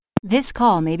This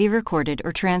call may be recorded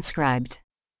or transcribed.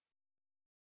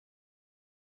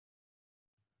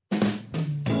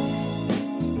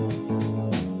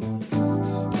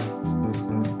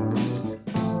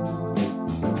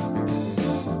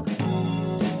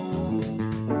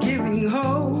 Giving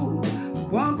hope,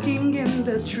 walking in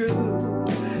the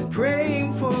truth,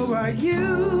 praying for our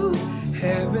youth,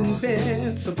 having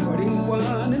been supporting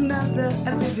one another.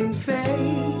 A living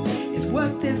faith is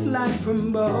what this life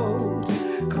promotes.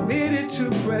 Committed to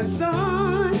press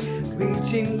on,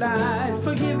 reaching life,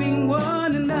 forgiving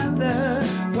one another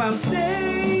while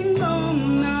staying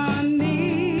on our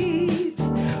knees.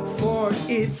 For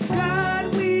it's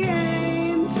God we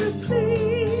aim to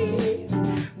please.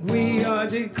 We are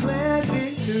declared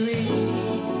victory.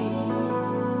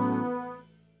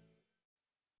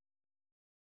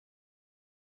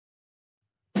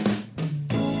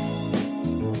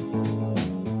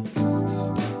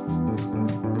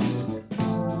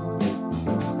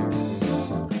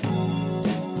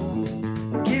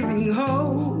 Giving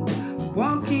hope,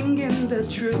 walking in the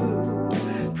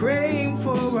truth, praying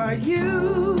for our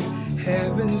youth,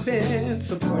 having been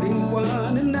supporting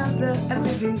one another. A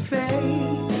living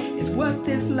faith is what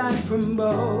this life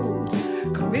promotes.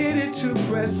 Committed to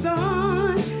press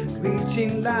on,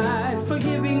 reaching life,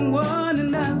 forgiving one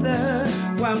another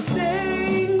while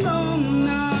staying on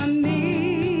our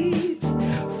knees.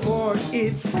 For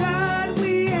it's God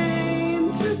we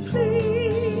aim to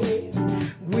please.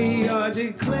 We are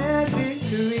declared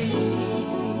victory.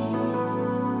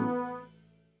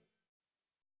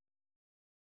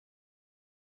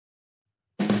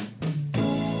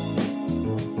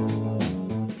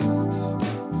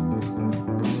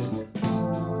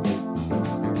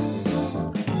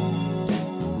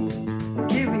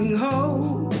 Giving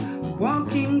hope,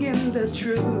 walking in the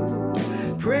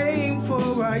truth, praying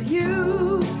for our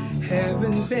youth,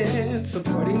 having been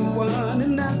supporting one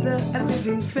another. A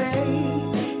living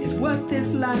faith is what this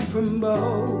life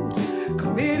promotes.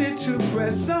 Committed to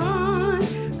press on,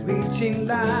 reaching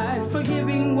life,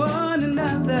 forgiving one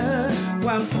another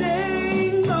while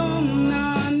staying on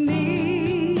our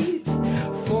knees.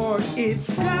 For it's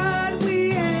God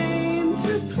we aim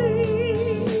to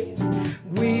please.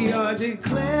 We are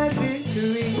declared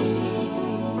victory.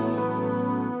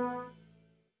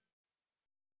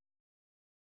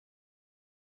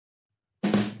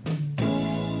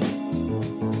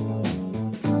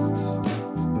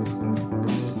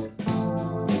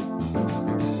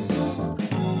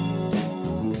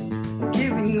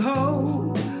 Giving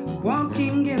hope,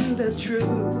 walking in the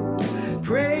truth,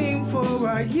 praying for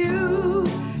our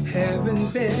youth, having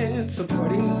been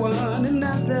supporting one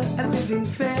another. A living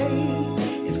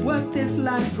faith is what this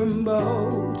life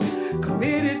promotes.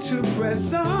 Committed to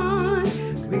press on,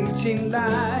 reaching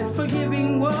life,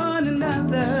 forgiving one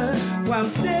another while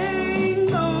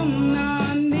staying on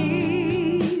our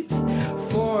knees.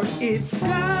 For it's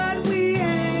God we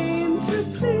aim to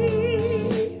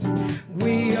please.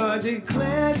 We are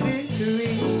declared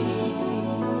victory.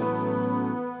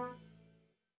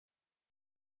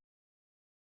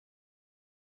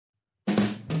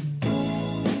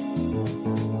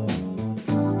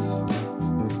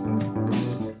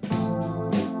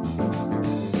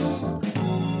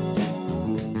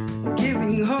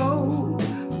 Giving hope,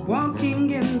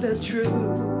 walking in the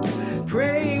truth,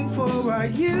 praying for our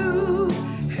youth,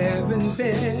 having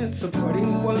been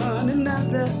supporting one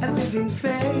another. A living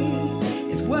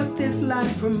faith is what this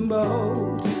life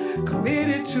promotes.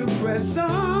 Committed to press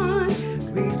on,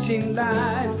 reaching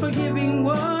life, forgiving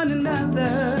one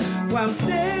another while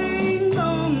staying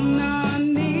on our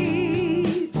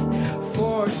knees.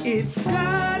 For it's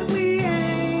God we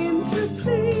aim to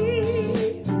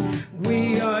please.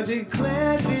 We are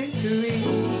declared victory.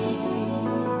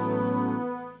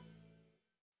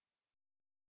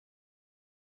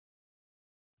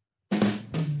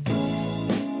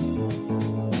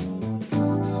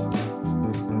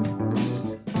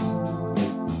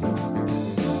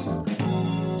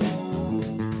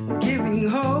 Giving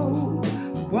hope,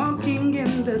 walking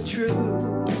in the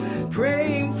truth,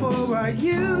 praying for our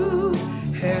youth,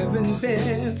 having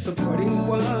been supporting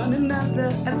one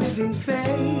another. A living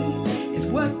faith is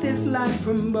what this life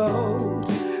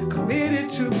promotes. Committed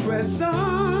to press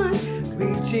on,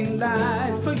 reaching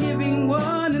life, forgiving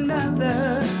one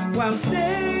another while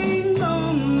staying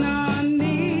on our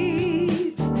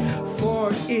knees.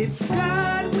 For it's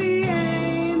God we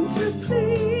aim to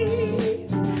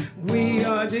please. We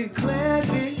are declared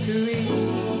victory.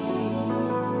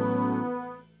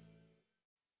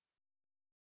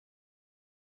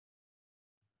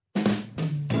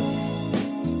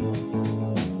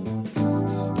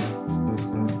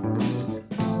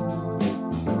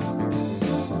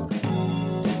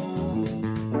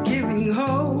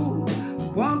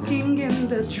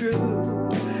 the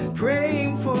truth,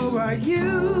 praying for our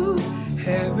youth.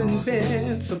 Haven't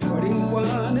been supporting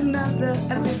one another.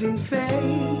 A living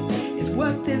faith is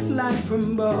what this life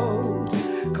promotes.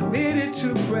 Committed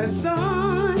to press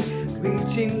on,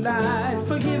 reaching life,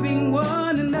 forgiving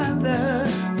one another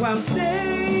while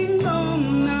staying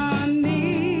on our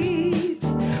knees.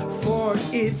 For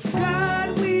it's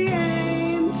God we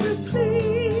aim to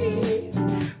please.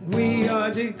 We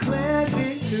are declared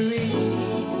victory.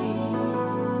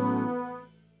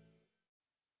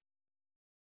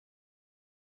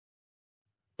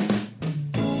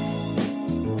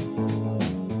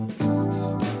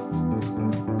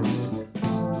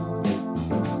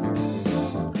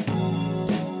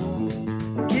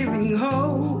 Giving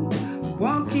hope,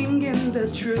 walking in the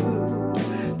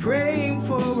truth, praying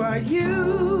for our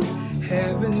youth.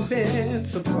 Haven't been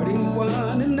supporting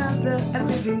one another. A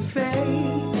living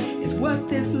faith is what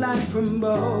this life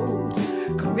promotes.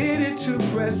 Committed to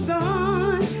press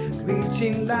on,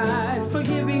 reaching life,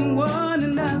 forgiving one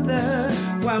another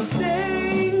while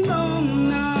staying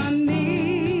on our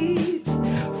knees.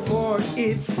 For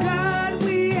it's God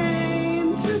we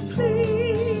aim to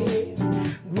please.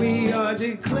 We are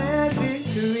declared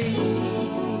victory.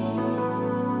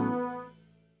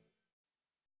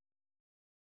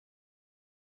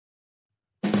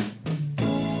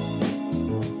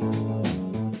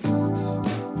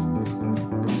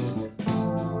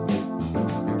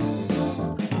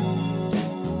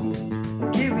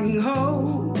 Giving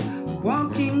hope,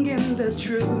 walking in the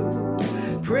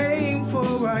truth, praying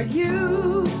for our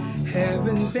youth.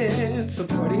 Haven't been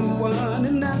supporting one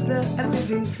another. A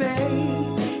living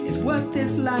faith is what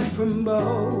this life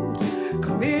promotes.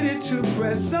 Committed to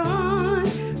press on,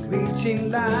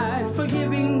 reaching life,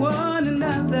 forgiving one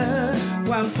another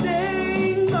while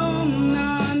staying on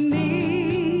our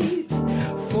knees.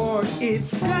 For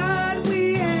it's God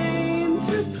we aim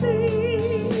to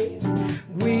please.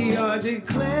 We are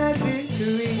declared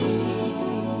victory.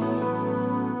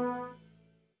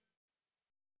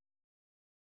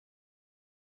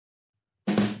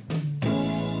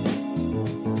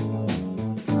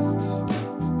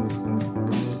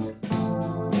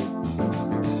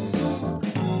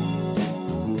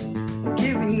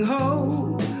 Giving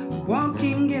hope,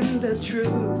 walking in the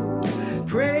truth,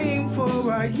 praying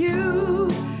for our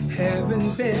youth.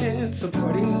 Haven't been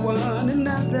supporting one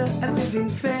another. A living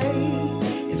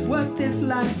faith is what this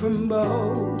life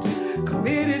promotes.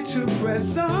 Committed to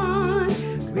press on,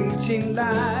 reaching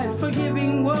life,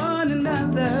 forgiving one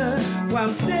another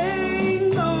while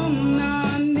staying on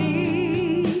our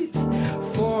knees.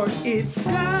 For it's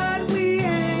God we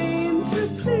aim to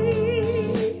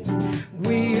please.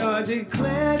 We are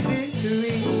declared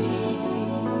victory.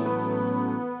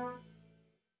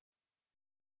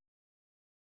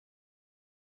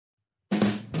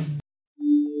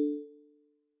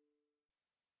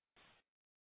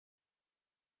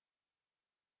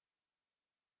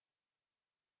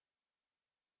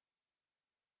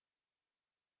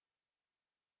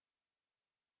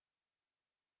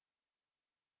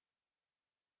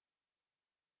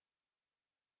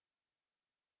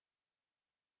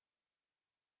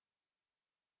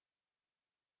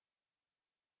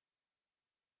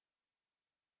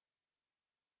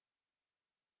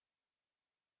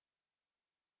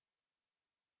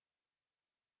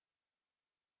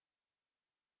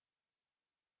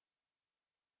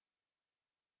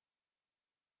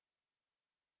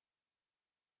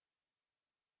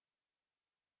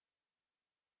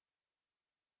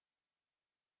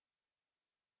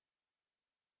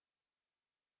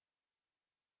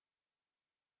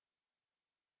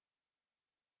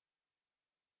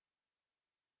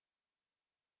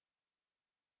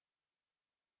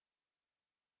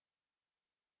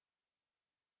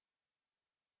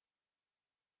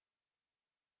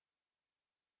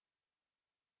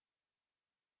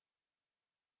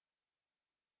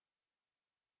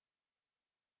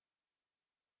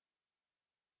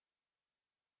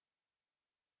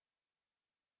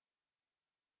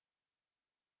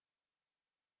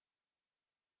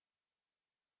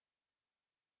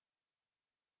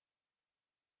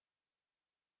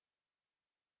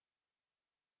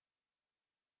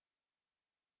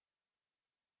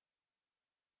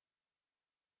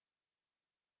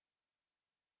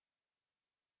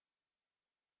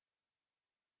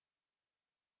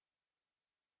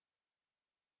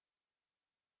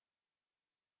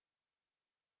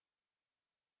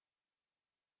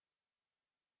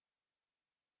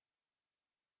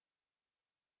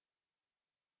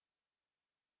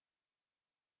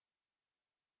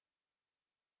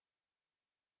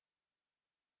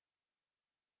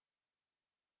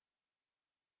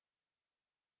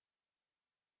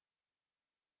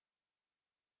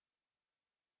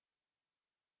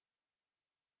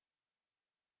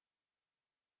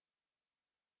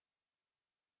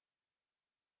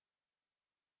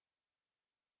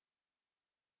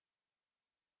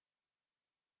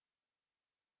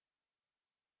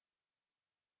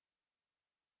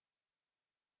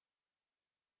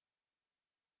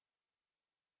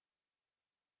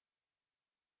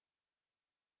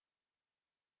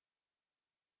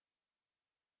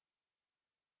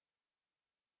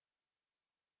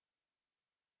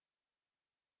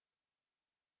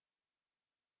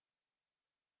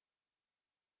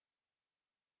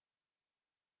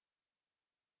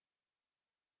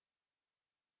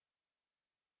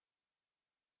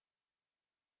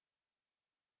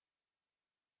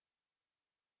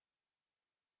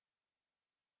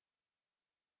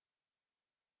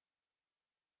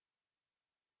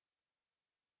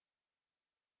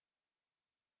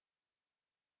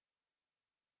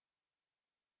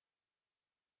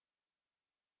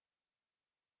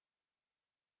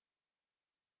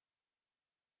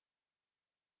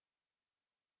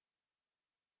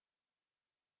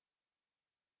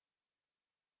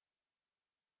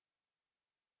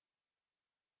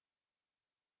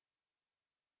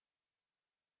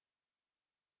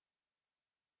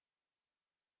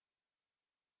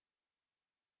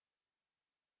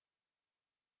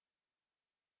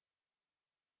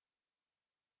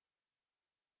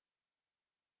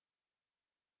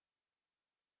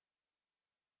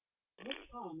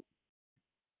 Hello.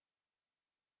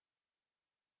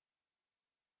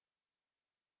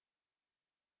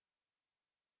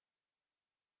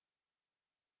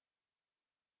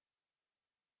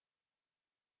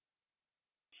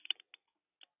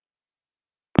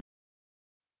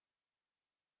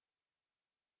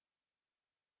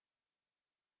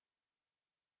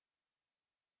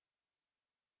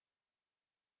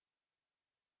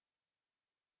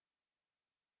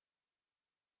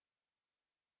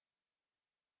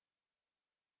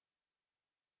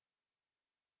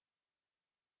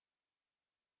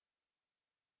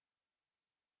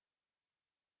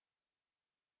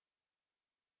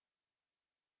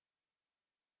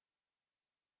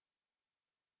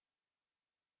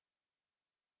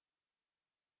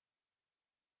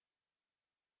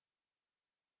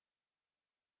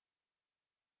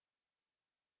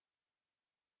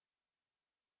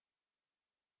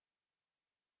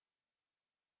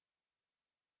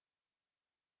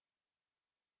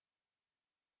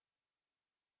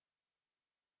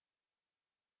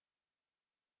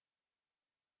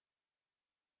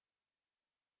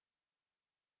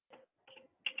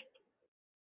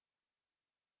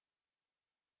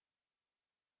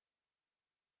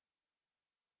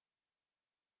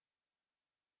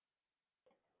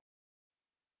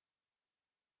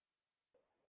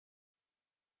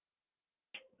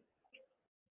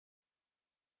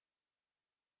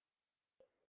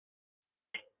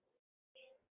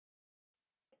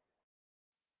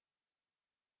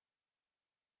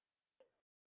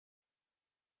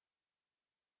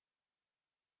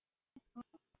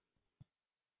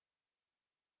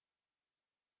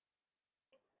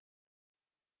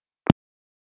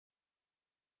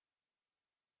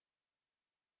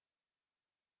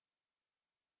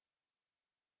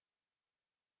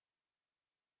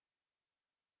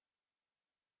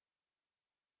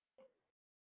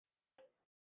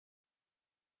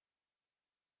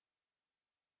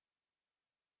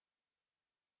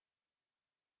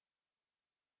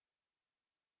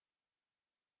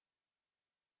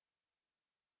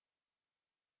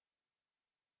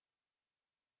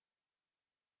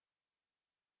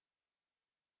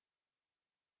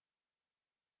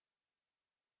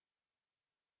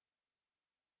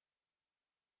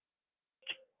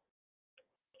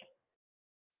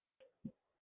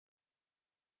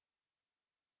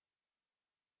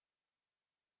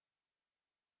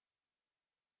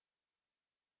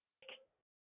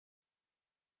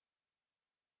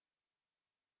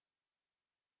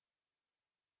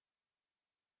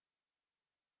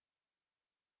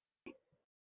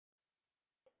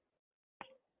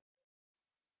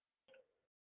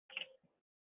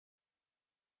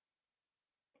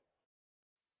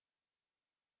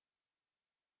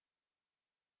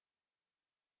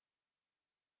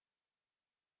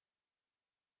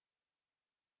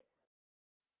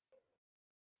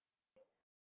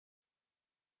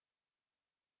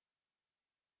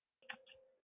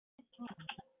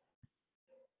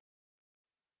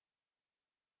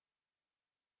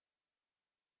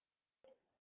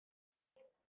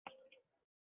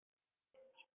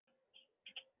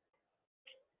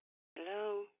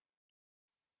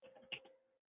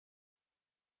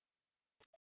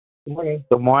 Good morning.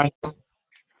 Good morning. Good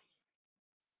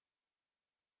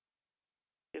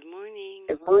morning.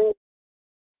 Good morning.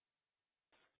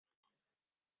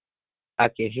 I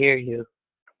can hear you.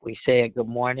 We said good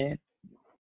morning.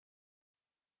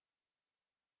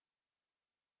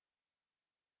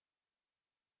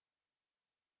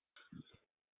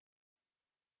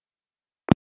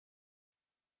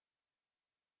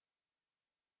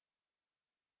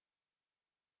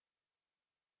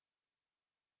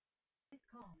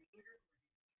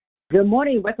 Good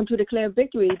morning. Welcome to Declare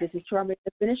Victory. This is Charmaine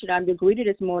the Finisher. I'm your greeter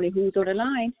this morning. Who's on the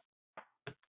line?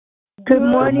 Good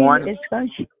morning. Good morning. It's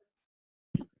Sunshine.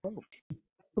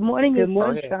 Good morning, Good it's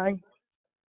morning. Sunshine.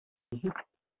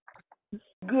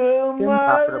 Good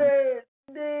morning,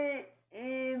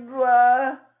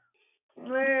 Eva,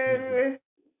 Mary,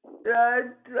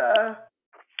 Tata,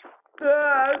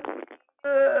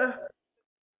 Doctor,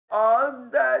 all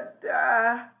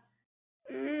that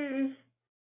is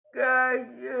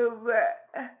God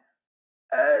back.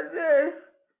 Others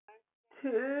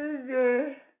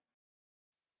Tuesday.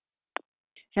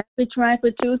 Happy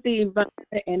Triumphant Tuesday, Yvonne.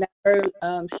 And I heard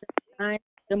Shine.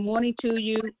 Good morning to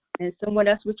you. And someone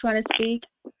else was trying to speak.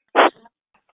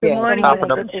 Good Yeah, morning, top of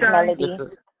the, this is Melody.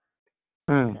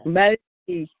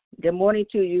 Melody. Good morning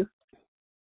to you.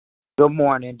 Good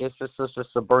morning. This is Sister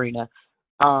Sabrina.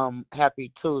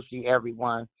 Happy Tuesday,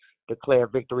 everyone. Declare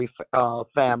Victory,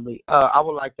 family. I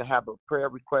would like to have a prayer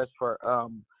request for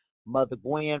Mother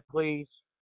Gwen, please.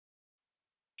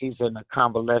 She's in a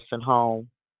convalescent home.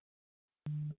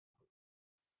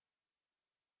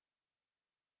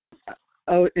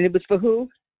 Oh, and it was for who?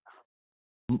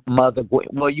 Mother,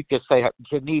 well, you could say her,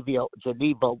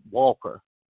 Geneva Walker.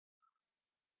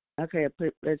 Okay,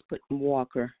 let's put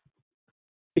Walker.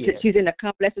 Yeah. She's in a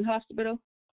convalescent hospital?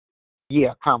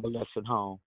 Yeah, convalescent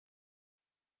home.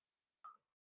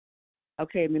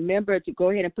 Okay, remember to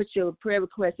go ahead and put your prayer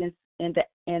request in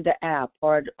the app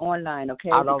or online,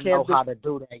 okay? I don't know how to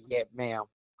do that yet, ma'am.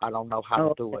 I don't know how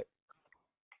to do it.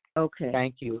 Okay.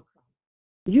 Thank you.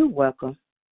 You're welcome.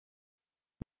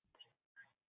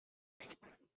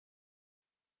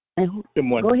 Good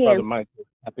morning, go ahead. Brother Michael.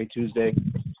 Happy Tuesday.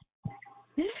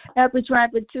 Happy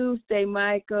Triumphant Tuesday,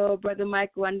 Michael. Brother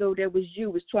Michael, I know that was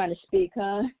you was trying to speak,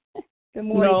 huh? Good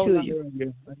morning to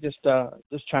you. I just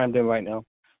chimed in right now.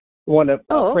 I want to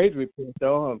praise report,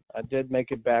 though. I did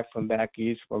make it back from back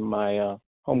east from my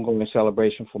homegoing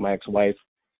celebration for my ex-wife.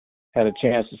 Had a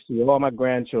chance to see all my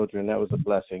grandchildren. That was a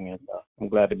blessing, and I'm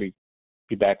glad to be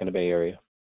back in the Bay Area.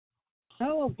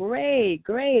 Oh, great.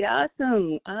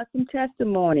 Awesome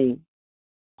testimony.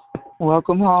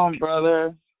 Welcome home,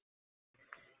 brother.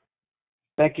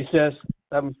 Thank you, sis.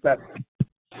 Have respect.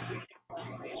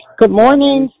 Good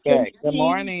morning. Good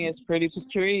morning. It's Pretty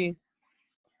Patrice.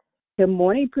 Good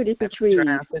morning, Pretty Patrice.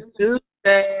 Triumphant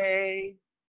Tuesday.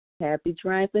 Happy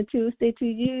Triumphant Tuesday to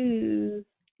you.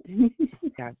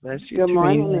 God bless you. Good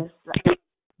morning,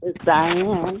 Miss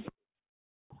Diane.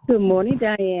 Good morning,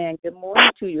 Diane. Good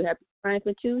morning to you. Happy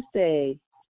Triumphant Tuesday.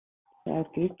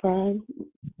 Happy Friday.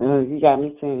 Oh, you got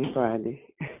me saying Friday.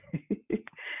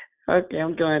 Okay,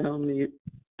 I'm going on mute.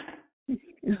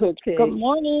 Okay. Good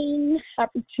morning.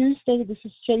 Happy Tuesday. This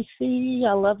is JC.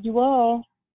 I love you all.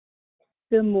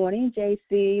 Good morning,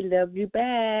 JC. Love you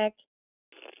back.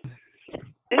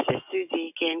 This is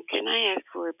Susie again. Can I ask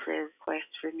for a prayer request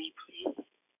for me, please?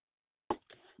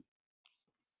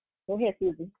 Go ahead,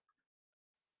 Susie.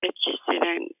 It's just that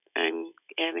I'm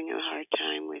having a hard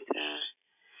time with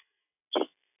I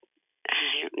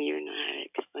don't even know how to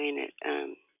explain it.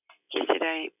 Just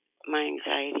that my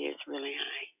anxiety is really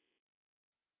high.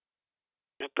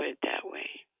 I'll put it that way.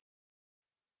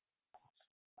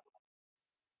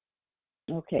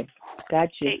 Okay, got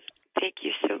you. Thank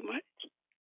you so much.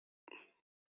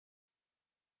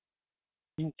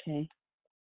 Okay.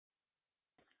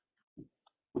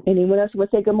 Anyone else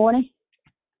want to say good morning?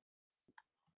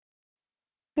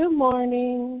 Good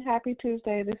morning. Happy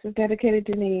Tuesday. This is Dedicated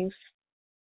Denise.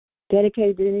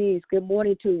 Dedicated Denise, good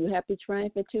morning to you. Happy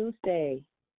Triumphant Tuesday.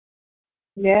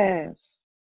 Yes.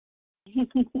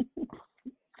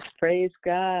 Praise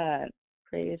God.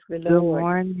 Praise the Good Lord.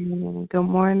 morning. Good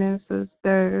morning,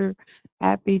 sister.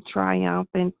 Happy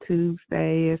Triumphant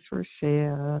Tuesday. It's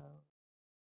Rochelle.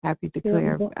 Happy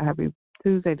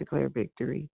Tuesday, declare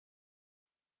victory.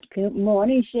 Good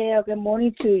morning, Shell. Good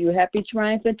morning to you. Happy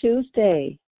Triumphant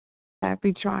Tuesday.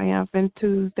 Happy Triumphant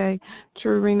Tuesday.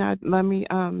 Trurina,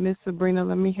 Miss Sabrina,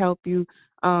 let me help you.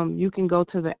 You can go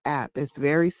to the app. It's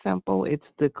very simple. It's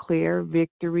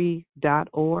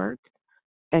declarevictory.org.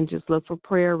 And just look for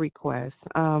prayer requests.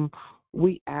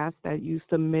 We ask that you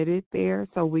submit it there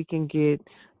so we can get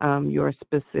your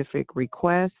specific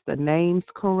requests, the names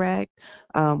correct.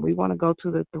 We want to go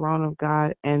to the throne of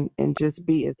God and just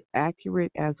be as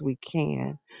accurate as we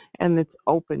can. And it's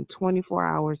open 24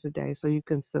 hours a day, so you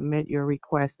can submit your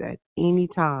request at any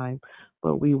time.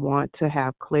 But we want to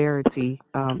have clarity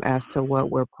as to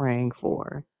what we're praying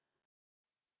for.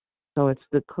 So it's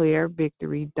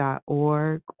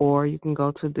declarevictory.org, or you can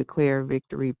go to Declare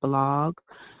Victory blog,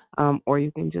 or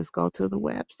you can just go to the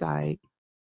website.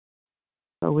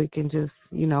 So we can just,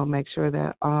 make sure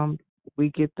that we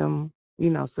get them,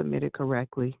 submitted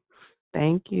correctly.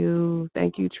 Thank you.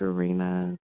 Thank you,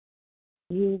 Trurina.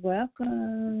 You're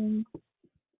welcome.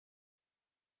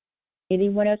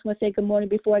 Anyone else want to say good morning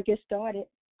before I get started?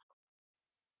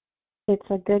 It's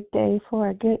a good day for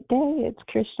a good day. It's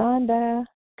Krishanda.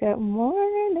 Good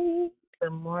morning.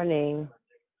 Good morning.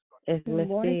 It's Miss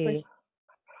B.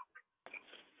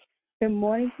 Good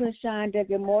morning, Krishanda.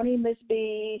 Good morning, Miss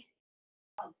B.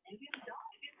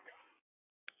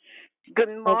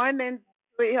 Good morning,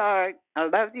 sweetheart. I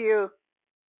love you.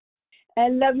 I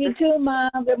love you too,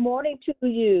 Mom. Good morning to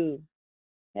you.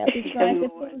 Happy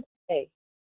Triumphant Tuesday.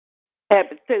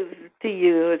 Happy Tuesday to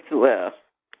you as well.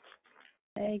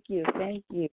 Thank you.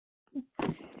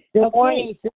 Good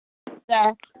morning,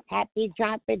 sister. Happy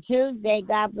Trumpet Tuesday.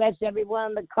 God bless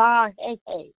everyone in the car.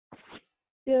 Hey.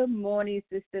 Good morning,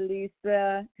 Sister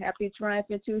Lisa. Happy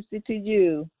Triumphant Tuesday to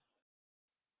you.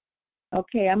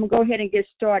 Okay, I'm going to go ahead and get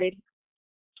started.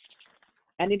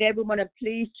 I need everyone to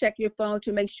please check your phone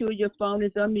to make sure your phone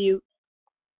is on mute.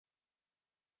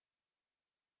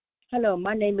 Hello,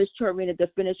 my name is Torina the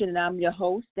Finisher, and I'm your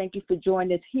host. Thank you for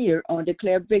joining us here on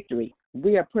Declare Victory.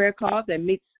 We are prayer calls that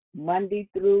meets Monday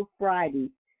through Friday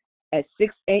at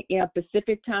 6 a.m.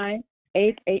 Pacific Time,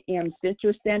 8 a.m.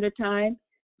 Central Standard Time,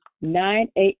 9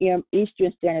 a.m.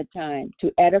 Eastern Standard Time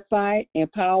to edify,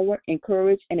 empower,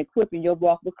 encourage, and equip in your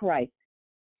walk with Christ.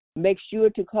 Make sure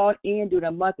to call in during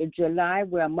the month of July,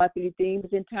 where our monthly theme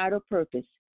is entitled Purpose.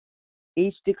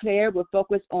 Each Declare will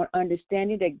focus on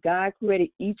understanding that God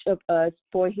created each of us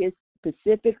for his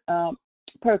specific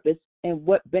purpose and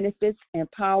what benefits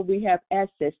and power we have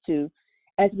access to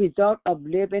as a result of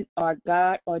living our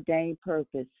God-ordained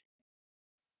purpose.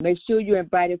 Make sure you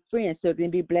invited friends so they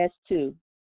can be blessed too.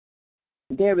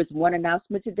 There is one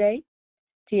announcement today.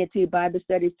 TNT Bible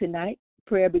studies tonight.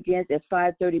 Prayer begins at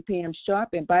 5:30 p.m. sharp,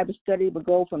 and Bible study will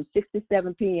go from 6 to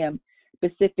 7 p.m.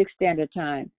 Pacific Standard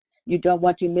Time. You don't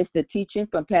want to miss the teaching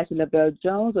from Pastor LaBelle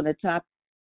Jones on the top,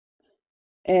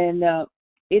 and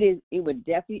it would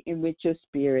definitely enrich your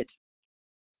spirit.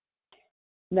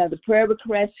 Now, the prayer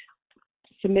request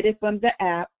submitted from the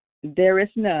app, there is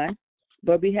none,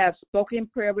 but we have spoken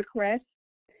prayer requests,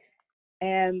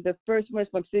 and the first one is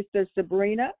from Sister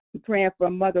Sabrina, praying for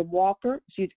Mother Walker.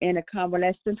 She's in a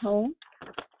convalescent home.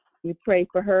 We pray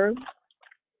for her.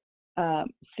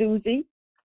 Susie,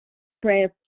 praying.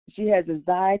 She has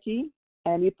anxiety,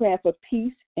 and we pray for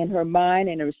peace in her mind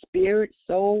and her spirit,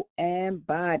 soul, and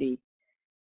body.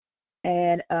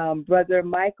 And Brother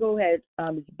Michael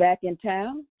is back in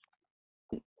town.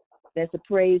 That's a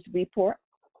praise report.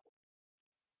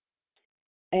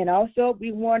 And also,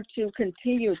 we want to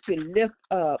continue to lift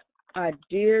up our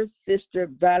dear sister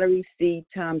Valerie C.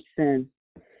 Thompson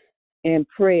in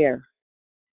prayer,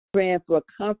 praying for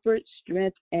comfort,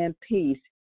 strength, and peace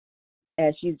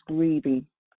as she's grieving.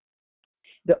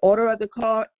 The order of the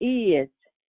call is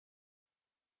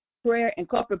prayer and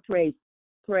corporate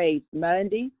praise,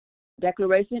 Melody,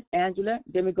 declaration, Angela.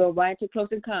 Then we go right to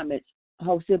closing comments,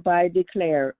 hosted by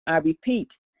Declare. I repeat,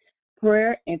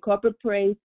 prayer and corporate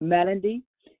praise, Melody,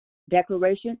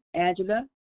 declaration, Angela.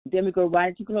 Then we go right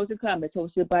into closing comments,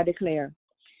 hosted by Declare.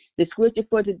 The scripture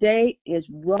for today is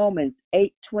Romans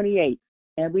 8:28.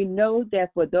 And we know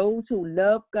that for those who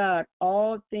love God,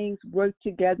 all things work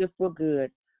together for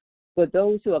good, for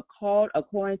those who are called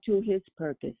according to his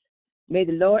purpose. May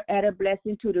the Lord add a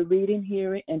blessing to the reading,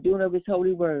 hearing, and doing of his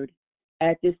holy word.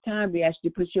 At this time, we ask you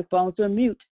to put your phones on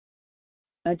mute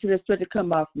until the scripture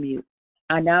come off mute.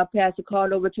 I now pass the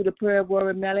call over to the prayer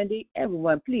warrior, Melody.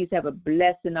 Everyone, please have a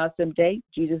blessed and awesome day.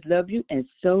 Jesus loves you, and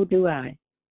so do I.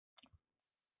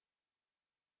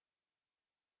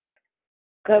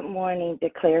 Good morning,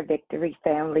 Declare Victory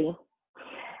family.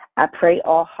 I pray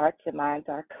all hearts and minds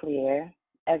are clear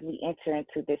as we enter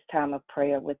into this time of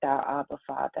prayer with our Abba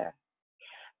Father.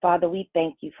 Father, we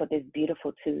thank you for this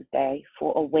beautiful Tuesday,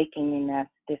 for awakening us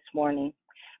this morning,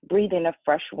 breathing a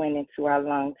fresh wind into our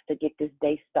lungs to get this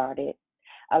day started,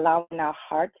 allowing our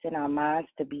hearts and our minds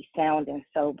to be sound and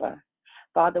sober.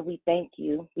 Father, we thank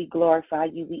you, we glorify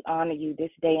you, we honor you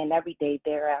this day and every day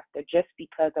thereafter, just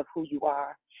because of who you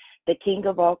are, the King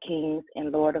of all kings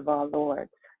and Lord of all lords,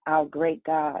 our great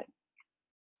God.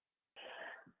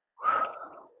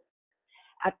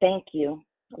 I thank you,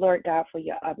 Lord God, for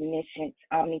your omniscience,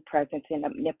 omnipresence, and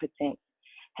omnipotence.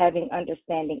 Having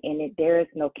understanding in it, there is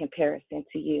no comparison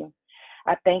to you.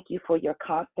 I thank you for your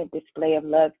constant display of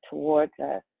love towards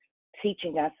us,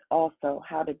 teaching us also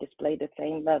how to display the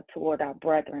same love toward our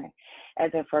brethren, as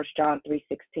in 1 John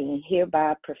 3:16.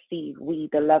 Hereby perceive we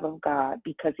the love of God,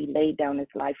 because he laid down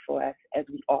his life for us, as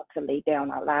we ought to lay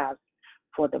down our lives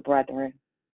for the brethren.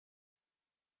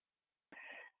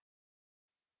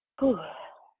 Whew.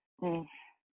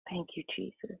 Thank you,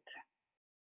 Jesus.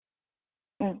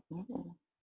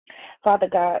 Father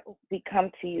God, we come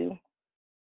to you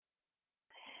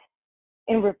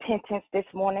in repentance this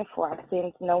morning for our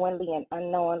sins, knowingly and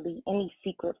unknowingly, any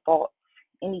secret faults,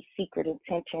 any secret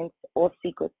intentions or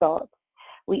secret thoughts.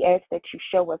 We ask that you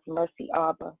show us mercy,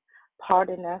 Abba.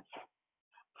 Pardon us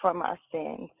from our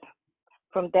sins,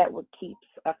 from that which keeps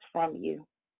us from you.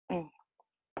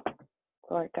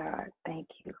 Lord God, thank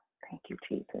you. Thank you,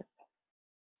 Jesus.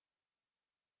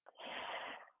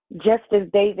 Just as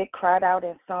David cried out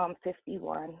in Psalm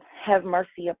 51, have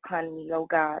mercy upon me, O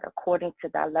God, according to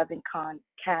thy loving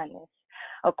kindness,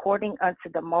 according unto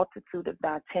the multitude of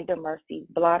thy tender mercies,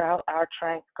 blot out our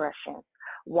transgressions,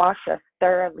 wash us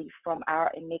thoroughly from our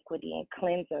iniquity, and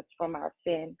cleanse us from our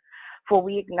sin. For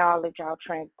we acknowledge our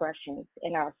transgressions,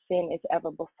 and our sin is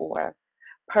ever before us.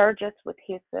 Purge us with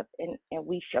hyssop, and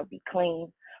we shall be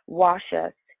clean. Wash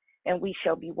us, and we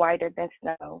shall be whiter than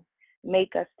snow.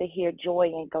 Make us to hear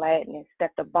joy and gladness,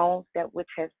 that the bones that which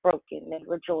has broken may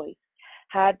rejoice.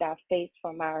 Hide thy face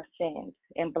from our sins,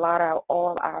 and blot out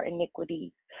all our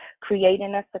iniquities. Create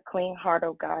in us a clean heart,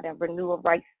 O God, and renew a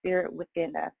right spirit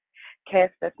within us.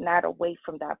 Cast us not away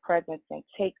from thy presence, and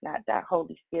take not thy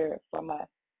Holy Spirit from us.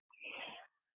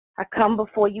 I come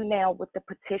before you now with the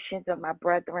petitions of my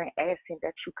brethren, asking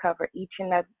that you cover each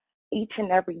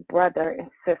and every brother and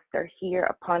sister here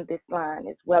upon this line,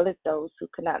 as well as those who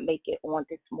could not make it on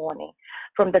this morning,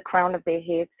 from the crown of their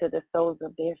heads to the soles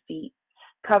of their feet,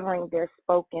 covering their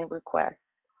spoken requests.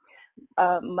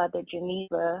 Mother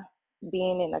Geneva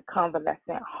being in a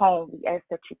convalescent home, we ask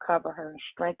that you cover her and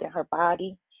strengthen her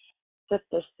body.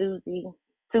 Sister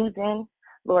Susan,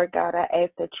 Lord God, I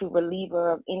ask that you relieve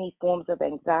her of any forms of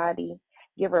anxiety,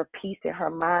 give her peace in her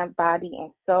mind, body,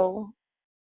 and soul.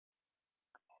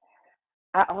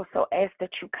 I also ask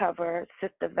that you cover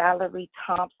Sister Valerie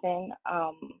Thompson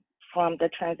from the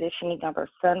transitioning of her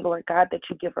son, Lord God, that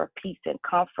you give her peace and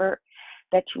comfort,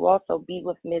 that you also be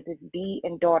with Mrs. B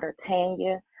and daughter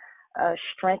Tanya,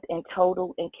 strength and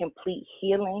total and complete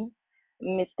healing.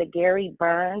 Mr. Gary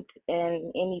Burns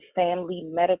and any family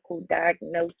medical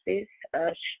diagnosis,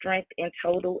 strength and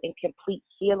total and complete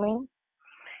healing.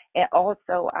 And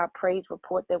also our praise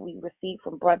report that we received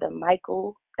from Brother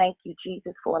Michael. Thank you,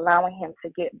 Jesus, for allowing him to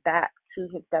get back to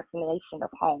his destination of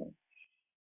home.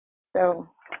 So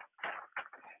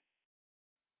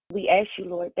we ask you,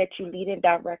 Lord, that you lead and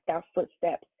direct our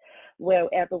footsteps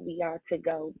wherever we are to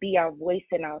go. Be our voice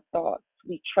and our thoughts.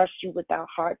 We trust you with our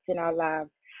hearts and our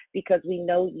lives, because we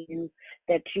know you,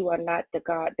 that you are not the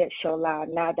God that shall lie,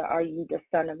 neither are you the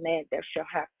Son of Man that shall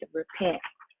have to repent.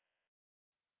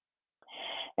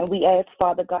 And we ask,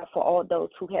 Father God, for all those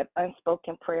who have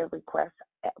unspoken prayer requests,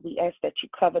 we ask that you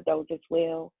cover those as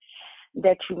well,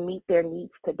 that you meet their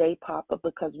needs today, Papa,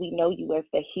 because we know you as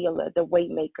the healer, the way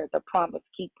maker, the promise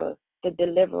keeper, the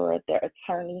deliverer, the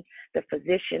attorney, the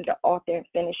physician, the author and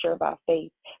finisher of our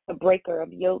faith, the breaker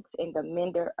of yokes, and the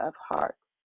mender of hearts.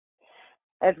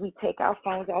 As we take our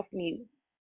phones off mute,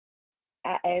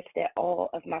 I ask that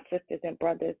all of my sisters and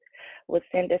brothers would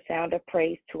send a sound of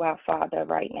praise to our Father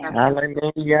right now.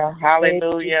 Hallelujah,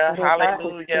 hallelujah,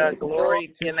 hallelujah.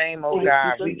 Glory to your name, oh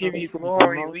God. We give you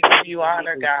glory. We give you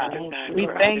honor, God. We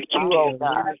thank you, oh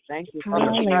God. Thank you for the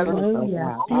presence, oh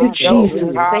God.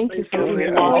 Jesus, thank you for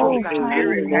your Holy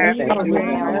Spirit. You have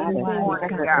made a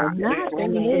way.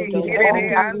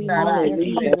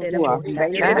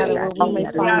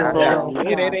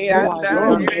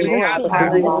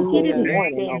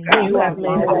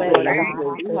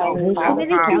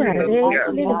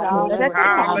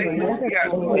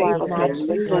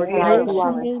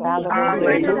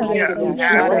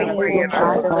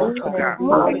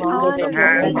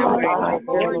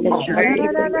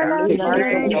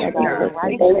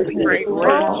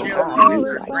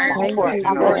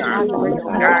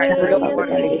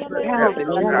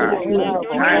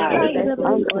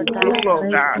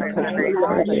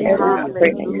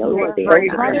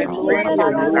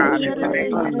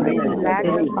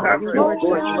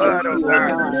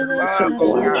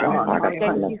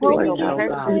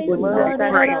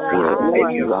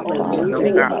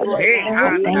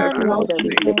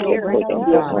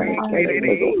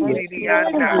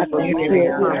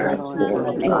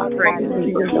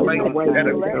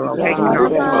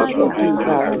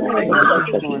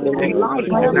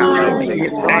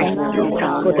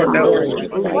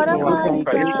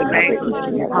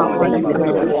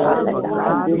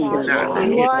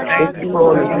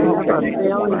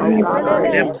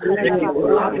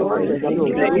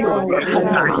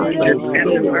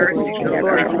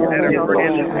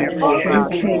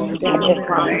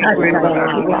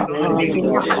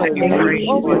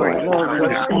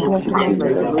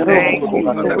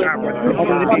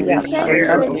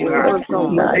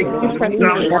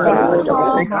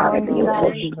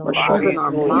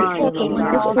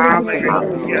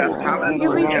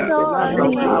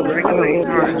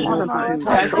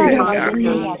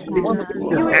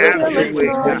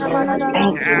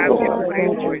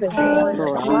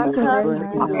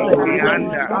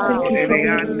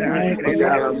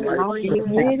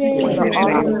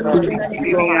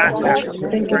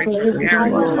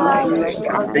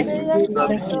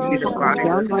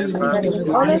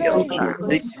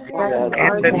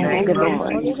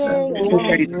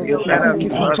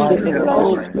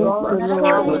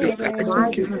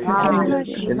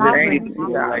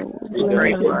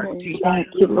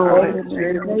 you, Lord. Yes,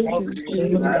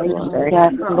 Lord.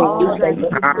 Yes,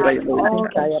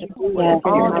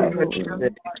 Lord.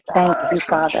 Thank you,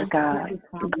 Father God.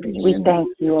 We thank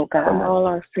you, oh God. From all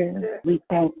our sins. We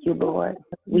thank you, Lord.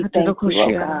 We thank you,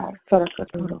 oh God.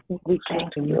 We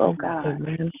thank you, oh God.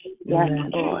 Yes,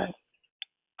 Lord.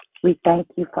 We thank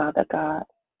you, Father God.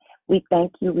 We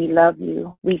thank you, we love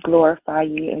you, we glorify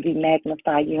you, and we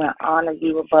magnify you and honor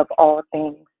you above all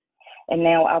things. And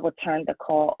now I will turn the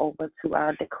call over to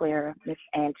our declarer, Miss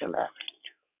Angela.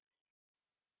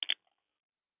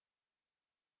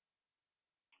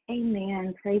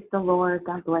 Amen. Praise the Lord.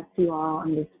 God bless you all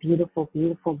on this beautiful,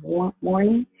 beautiful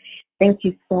morning. Thank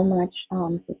you so much,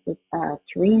 Sister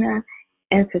Tarina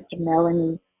and Sister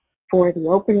Melanie, for the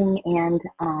opening and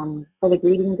for the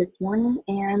greeting this morning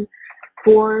and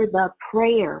for the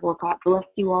prayer. Well, God bless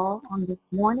you all on this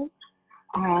morning.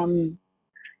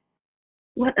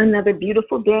 What another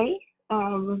beautiful day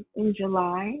in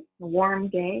July, a warm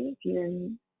day here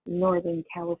in Northern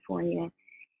California,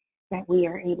 that we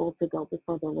are able to go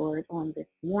before the Lord on this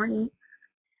morning.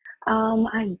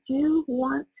 I do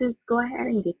want to go ahead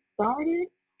and get started.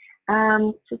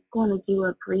 Just going to do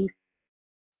a brief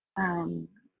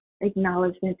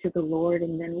acknowledgement to the Lord,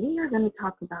 and then we are going to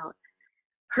talk about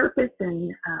purpose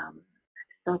and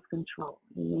self-control.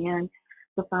 Amen.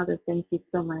 So, Father, thank you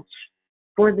so much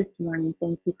for this morning.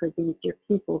 Thank you for these, your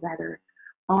people that are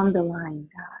on the line,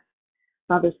 God.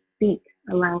 Father, speak.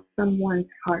 Allow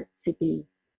someone's heart to be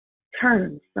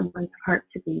turned, someone's heart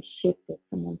to be shifted,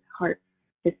 someone's heart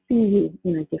to see you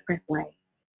in a different way.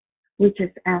 We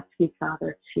just ask you,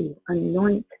 Father, to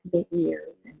anoint the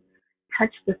ears and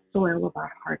touch the soil of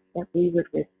our hearts that we would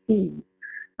receive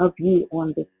of you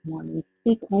on this morning.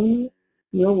 Speak only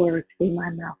your words through my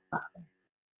mouth, Father,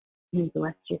 and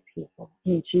bless your people.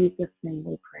 In Jesus' name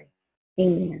we pray.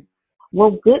 Amen.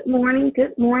 Well, good morning.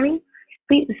 Good morning.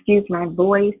 Please excuse my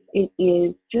voice. It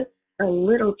is just a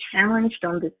little challenged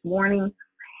on this morning.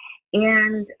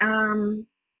 And,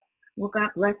 well, God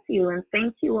bless you. And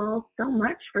thank you all so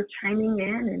much for chiming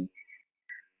in. And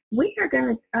we are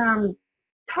going to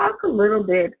talk a little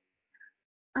bit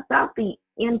about the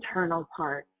internal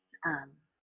parts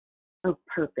of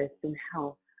purpose and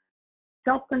how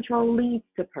self-control leads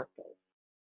to purpose.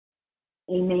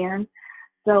 Amen.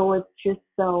 So it's just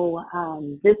so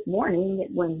this morning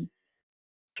when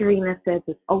Karina said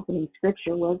this opening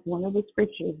scripture was one of the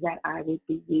scriptures that I would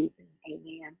be using.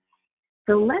 Amen.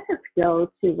 So let us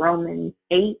go to Romans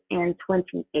 8 and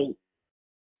 28.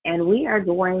 And we are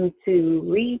going to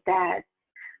read that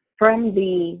from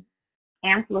the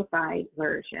Amplified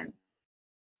Version.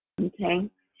 Okay.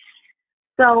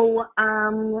 So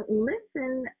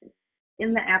listen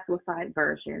in the Amplified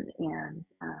Version, and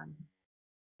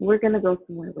we're going to go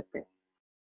somewhere with this.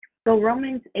 So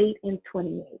Romans 8 and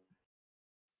 28.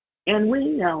 And we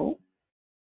know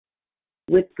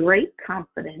with great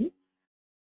confidence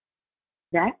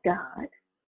that God,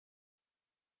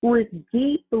 who is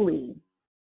deeply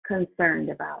concerned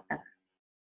about us,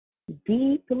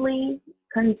 deeply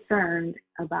concerned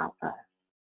about us,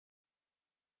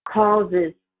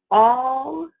 causes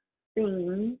all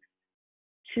things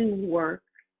to work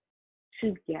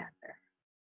together.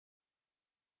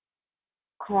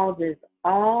 Causes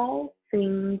all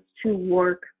things to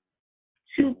work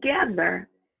together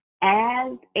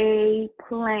as a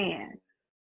plan.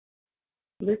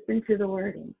 Listen to the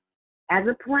wording. As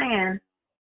a plan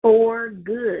for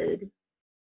good.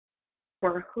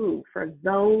 For who? For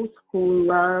those who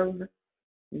love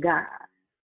God.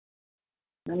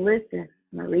 Now listen,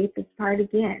 I'm going to read this part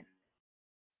again.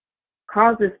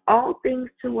 Causes all things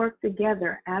to work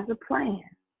together as a plan.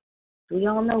 We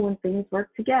all know when things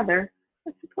work together,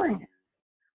 it's a plan.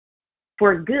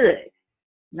 For good,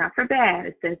 not for bad.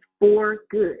 It says for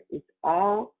good. It's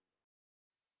all,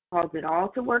 cause it all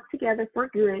to work together for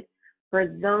good for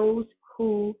those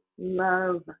who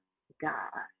love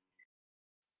God.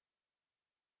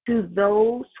 To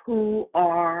those who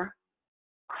are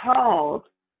called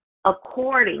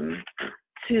according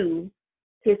to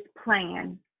his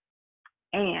plan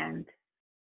and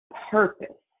purpose.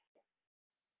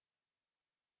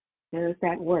 There's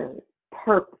that word,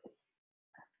 purpose.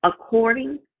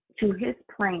 According to his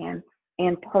plan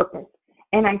and purpose.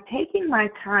 And I'm taking my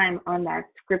time on that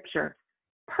scripture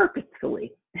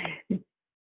purposefully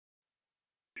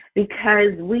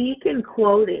because we can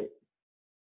quote it.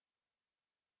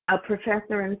 A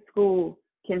professor in school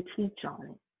can teach on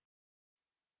it.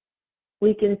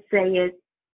 We can say it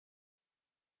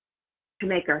to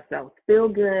make ourselves feel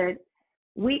good.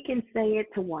 We can say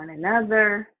it to one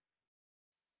another.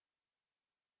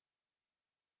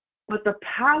 But the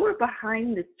power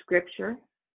behind the scripture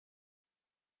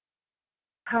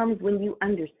comes when you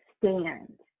understand,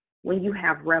 when you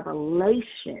have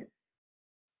revelation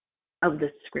of the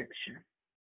scripture,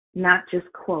 not just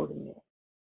quoting it,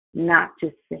 not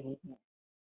just saying it.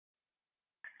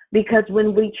 Because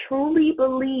when we truly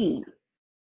believe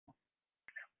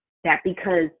that,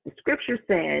 because the scripture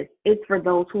says it's for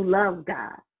those who love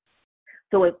God.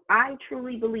 So if I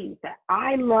truly believe that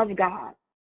I love God,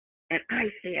 and I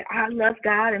said, I love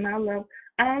God and I love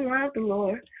the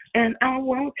Lord and I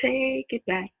won't take it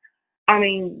back. I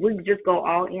mean, we just go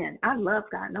all in. I love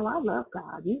God. No, I love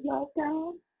God. You love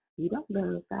God? You don't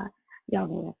love God. Y'all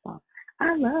know that song.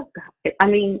 I love God. I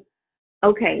mean,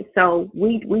 okay, so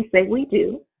we say we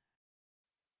do.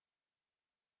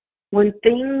 When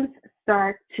things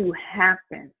start to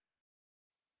happen,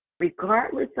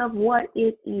 regardless of what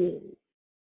it is,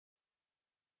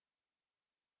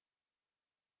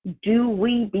 do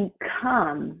we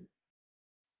become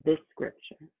this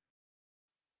scripture?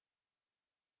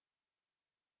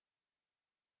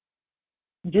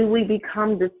 Do we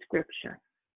become the scripture?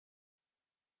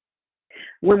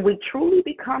 When we truly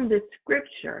become this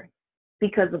scripture,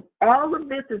 because of all of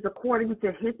this is according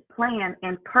to his plan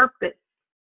and purpose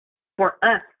for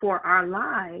us, for our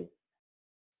lives,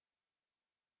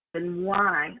 then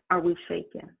why are we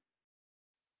shaken?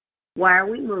 Why are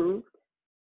we moved?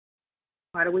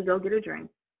 Why do we go get a drink?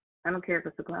 I don't care if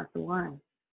it's a glass of wine.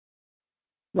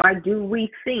 Why do we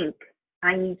think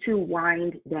I need to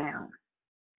wind down?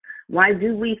 Why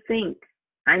do we think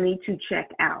I need to check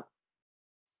out?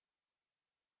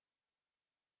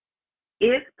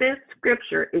 If this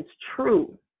scripture is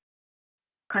true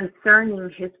concerning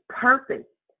his purpose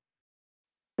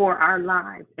for our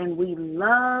lives and we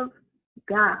love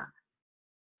God,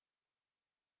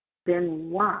 then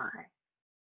why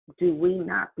do we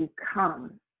not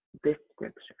become this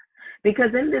scripture?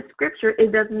 Because in this scripture,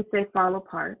 it doesn't say fall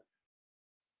apart.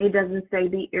 It doesn't say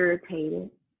be irritated.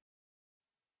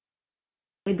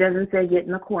 It doesn't say get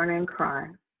in the corner and cry.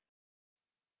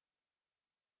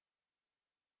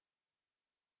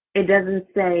 It doesn't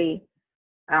say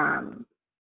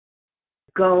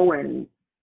go and,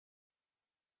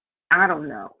 I don't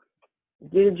know,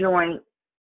 get a joint,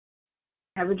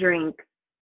 have a drink,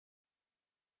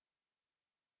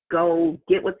 go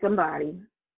get with somebody,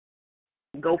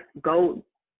 go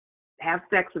have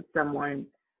sex with someone.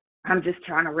 I'm just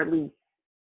trying to release.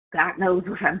 God knows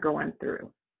what I'm going through.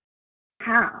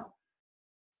 How?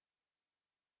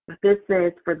 But this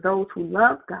says for those who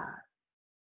love God,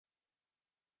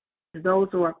 those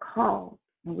who are called,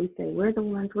 and we say we're the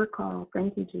ones we're called,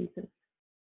 thank you, Jesus,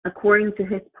 according to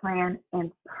his plan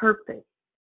and purpose.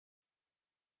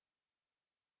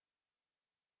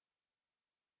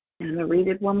 And I'm going to read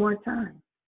it one more time.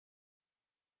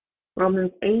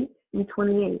 Romans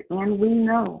 8:28. And we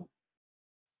know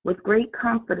with great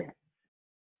confidence.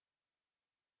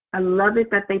 I love it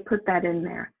that they put that in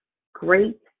there.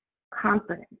 Great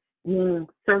confidence, meaning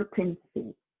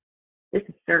certainty. This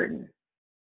is certain.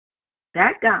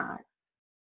 That God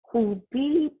who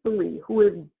is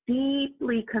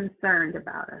deeply concerned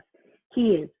about us.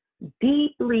 He is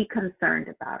deeply concerned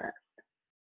about us.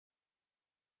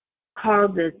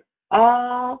 Causes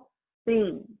all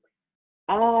things,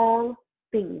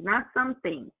 not some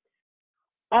things,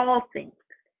 all things.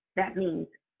 That means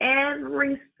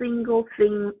every single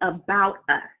thing about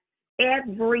us,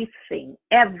 everything.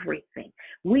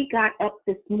 We got up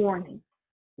this morning.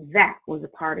 That was a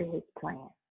part of his plan.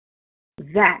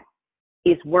 That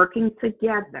is working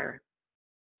together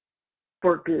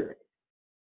for good.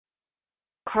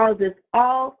 Causes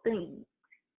all things,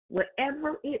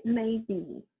 whatever it may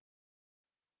be,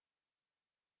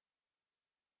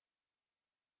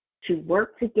 to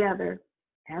work together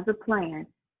as a plan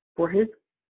for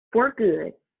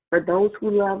good for those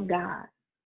who love God,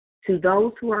 to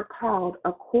those who are called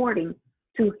according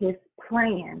to his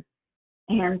plan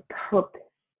and purpose.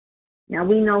 Now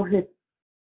we know his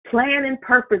plan and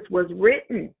purpose was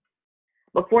written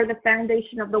before the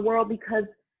foundation of the world because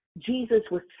Jesus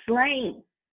was slain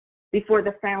before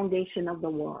the foundation of the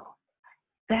world.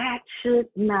 That should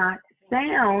not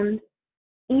sound,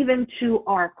 even to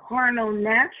our carnal,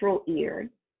 natural ear,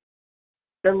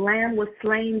 the Lamb was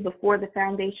slain before the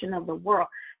foundation of the world.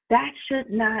 That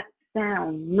should not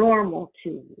sound normal to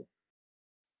you.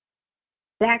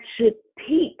 That should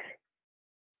pique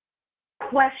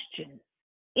questions,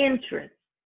 interest.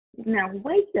 Now,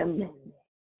 wait a minute.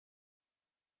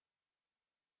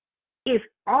 If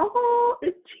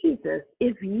Jesus,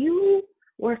 if you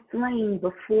were slain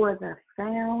before the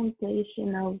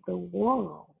foundation of the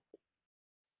world,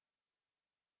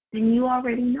 then you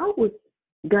already know what's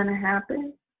going to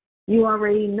happen. You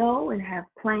already know and have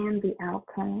planned the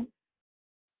outcome.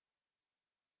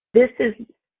 This is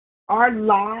our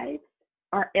lives,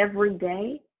 our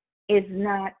everyday is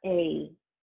not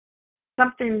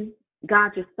something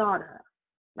God just thought of.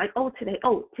 Like, today,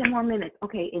 10 more minutes.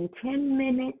 Okay, in 10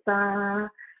 minutes, they're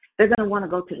going to want to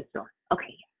go to the store.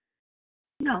 Okay.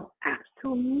 No,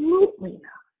 absolutely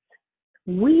not.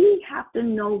 We have to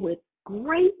know with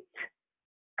great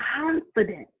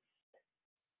confidence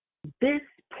this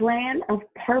plan of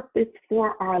purpose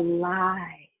for our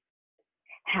lives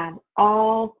have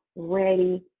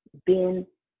already been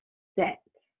set.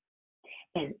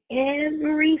 And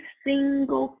every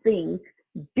single thing,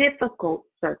 difficult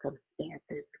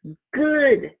circumstances,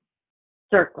 good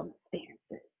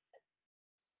circumstances,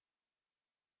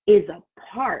 is a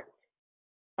part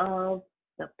of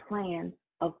the plan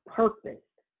of purpose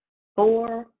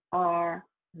for our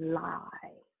lives.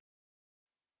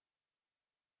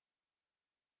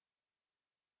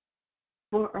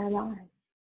 For our lives.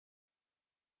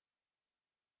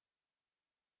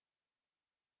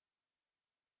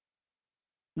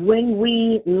 When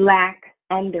we lack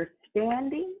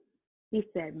understanding, he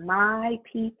said, my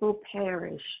people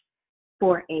perish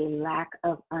for a lack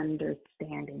of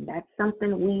understanding. That's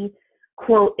something we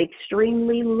quote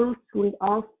extremely loosely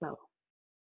also.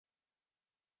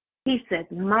 He said,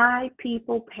 my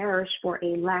people perish for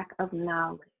a lack of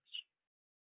knowledge.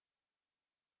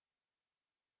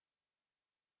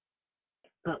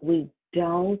 But we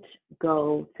don't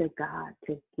go to God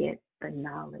to get the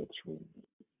knowledge we need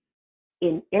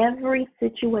in every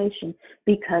situation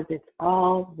because it's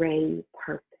already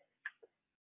perfect.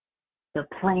 The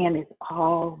plan is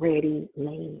already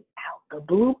laid out. The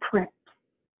blueprint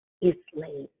is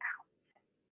laid out.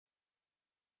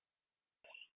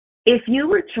 If you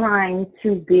were trying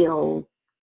to build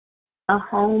a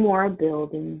home or a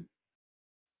building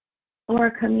or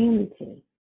a community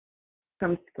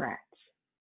from scratch,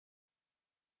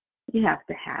 you have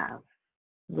to have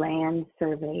land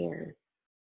surveyors.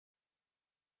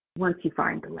 Once you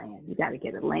find the land, you got to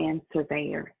get a land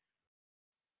surveyor.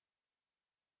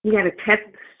 You got to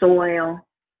test the soil.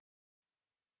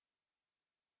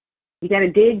 You got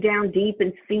to dig down deep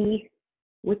and see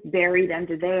what's buried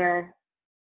under there.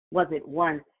 Was it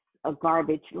once a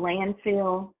garbage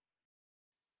landfill,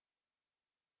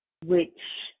 which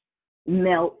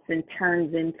melts and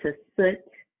turns into soot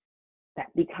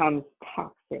that becomes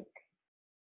toxic?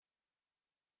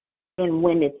 And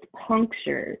when it's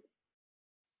punctured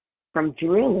from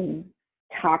drilling,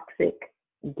 toxic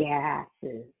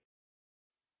gases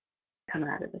come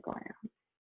out of the ground.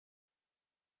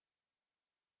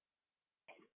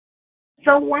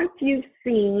 So once you've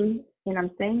seen, and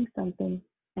I'm saying something,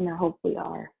 and I hope we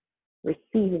are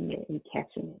receiving it and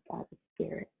catching it by the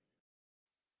Spirit.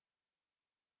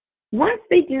 Once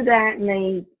they do that and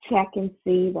they check and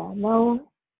see that, no,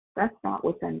 that's not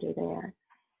what's under there.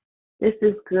 This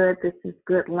is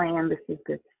good land, this is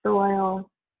good soil.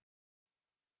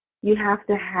 You have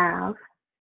to have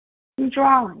some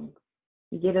drawings.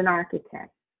 You get an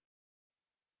architect.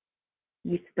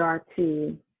 You start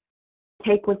to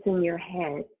take what's in your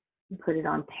head and put it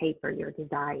on paper, your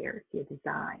desires, your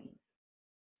designs.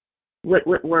 What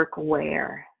would work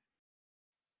where?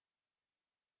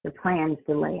 The plans,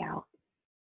 the layout.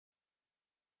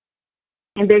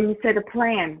 And then you set a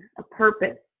plan, a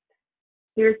purpose.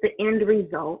 Here's the end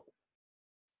result.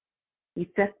 You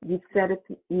set the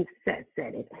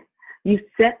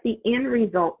end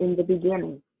result in the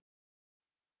beginning,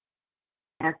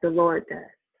 as the Lord does.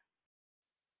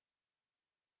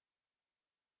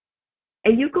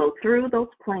 And you go through those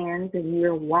plans and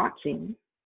you're watching,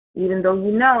 even though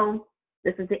you know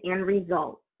this is the end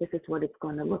result. This is what it's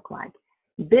going to look like.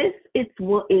 This is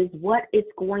what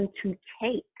it's going to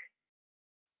take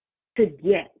to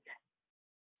get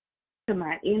to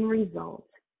my end result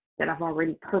that I've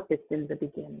already purposed in the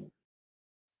beginning.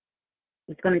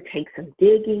 It's going to take some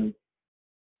digging,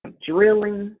 some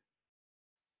drilling,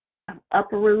 some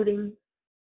uprooting.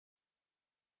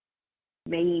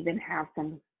 May even have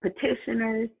some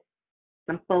petitioners.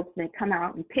 Some folks may come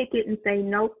out and picket and say,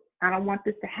 nope, I don't want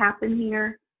this to happen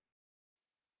here.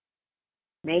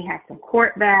 May have some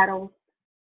court battles.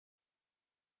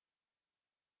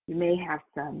 You may have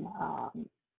some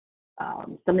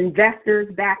investors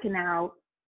backing out.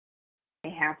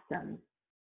 They have some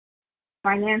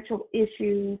financial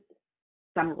issues,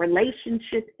 some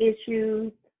relationship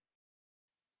issues,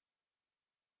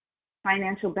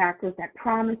 financial backers that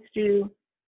promised you,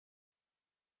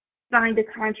 signed a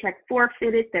contract,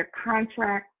 forfeited their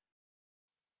contract,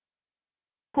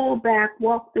 pulled back,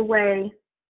 walked away.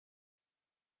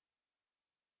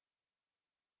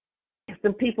 And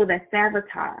some people that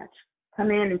sabotage,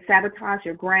 come in and sabotage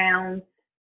your grounds,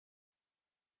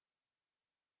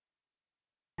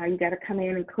 You got to come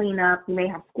in and clean up. You may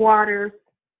have squatters.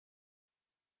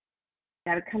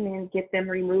 Got to come in and get them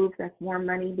removed. That's more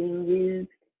money being used.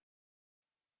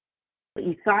 What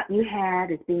you thought you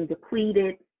had is being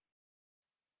depleted.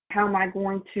 How am I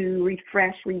going to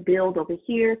refresh, rebuild over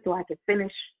here so I can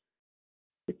finish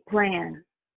this plan?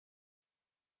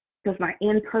 Because my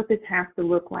end purpose has to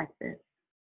look like this.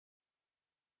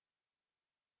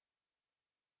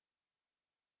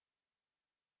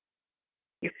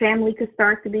 Your family could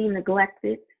start to be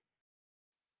neglected.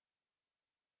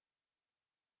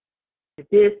 Your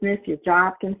business, your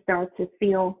job can start to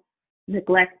feel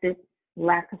neglected,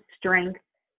 lack of strength.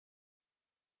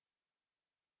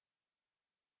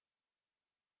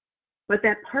 But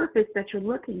that purpose that you're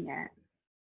looking at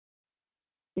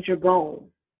is your goal.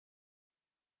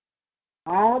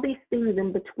 All these things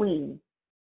in between,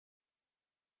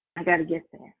 I got to get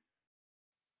there.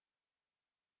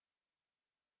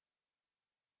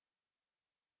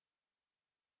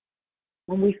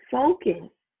 When we focus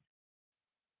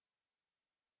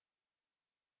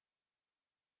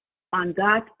on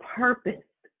God's purpose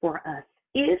for us,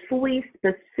 if we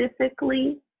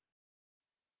specifically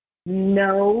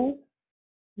know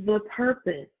the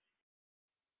purpose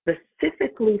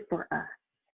specifically for us,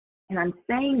 and I'm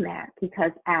saying that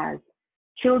because as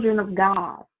children of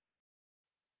God,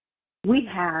 we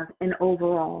have an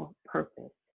overall purpose.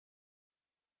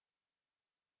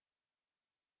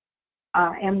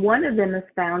 And one of them is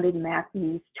found in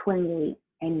Matthew 28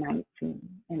 and 19.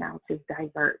 And I'll just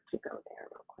divert to go there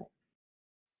real quick.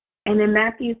 And in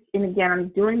Matthew, and again, I'm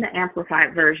doing the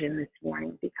Amplified version this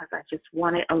morning because I just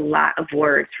wanted a lot of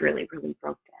words really, really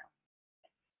broke down.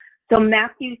 So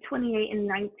Matthew 28 and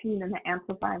 19 in the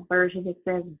Amplified version, it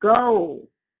says, go,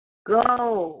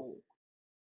 go,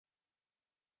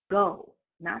 go,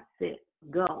 not sit,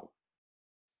 go.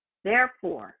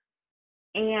 Therefore,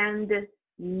 and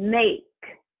make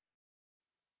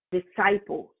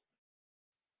disciples.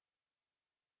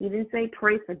 He didn't say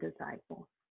pray for disciples.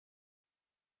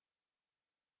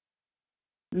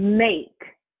 Make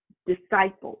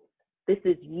disciples. This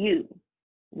is you,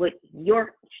 what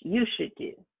you should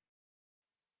do.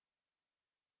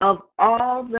 Of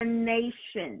all the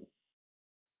nations.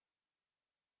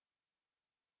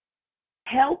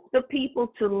 Help the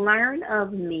people to learn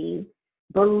of me,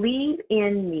 believe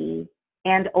in me,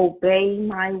 and obey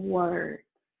my word.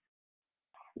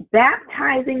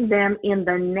 Baptizing them in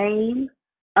the name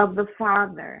of the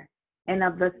Father and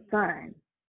of the Son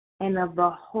and of the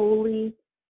Holy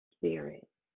Spirit.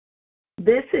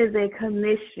 This is a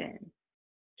commission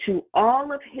to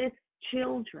all of his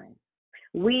children.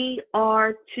 We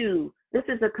are to, this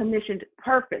is a commission to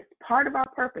purpose, part of our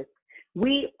purpose.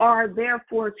 We are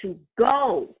therefore to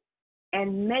go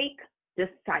and make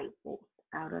disciples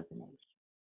out of the nation.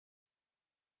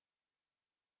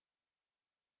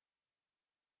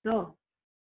 So,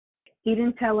 he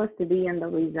didn't tell us to be in the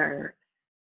reserve.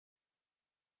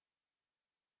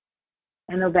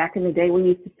 I know back in the day we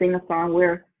used to sing a song,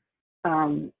 we're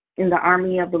in the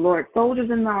army of the Lord, soldiers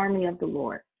in the army of the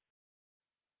Lord.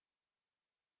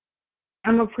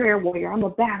 I'm a prayer warrior, I'm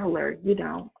a battler,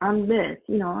 I'm this,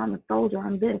 I'm a soldier,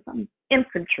 I'm this, I'm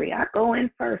infantry, I go in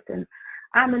first and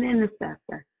I'm an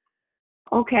intercessor.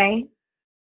 Okay.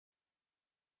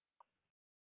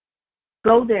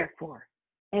 Go therefore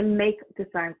and make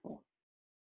disciples.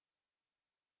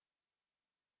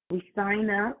 We sign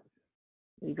up,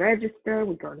 we register,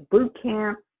 we go to boot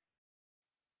camp,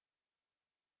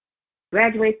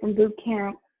 graduate from boot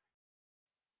camp.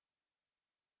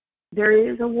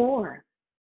 There is a war.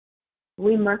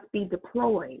 We must be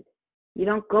deployed. You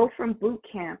don't go from boot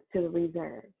camp to the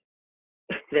reserve.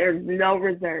 There's no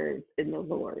reserves in the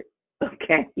Lord.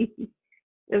 Okay?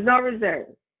 There's no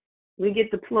reserves. We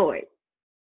get deployed.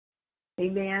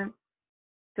 Amen?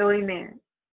 So, amen.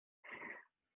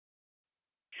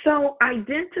 So,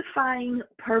 identifying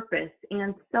purpose,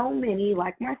 and so many,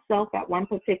 like myself at one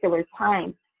particular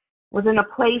time, was in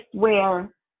a place where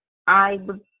I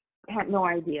had no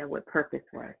idea what purpose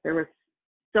was. There was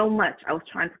so much I was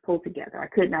trying to pull together. I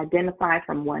couldn't identify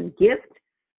from one gift.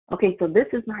 Okay, so this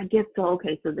is my gift. So,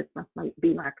 okay, so this must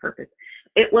be my purpose.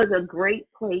 It was a great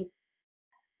place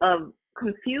of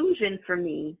confusion for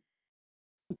me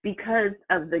because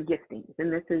of the giftings.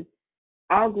 And this is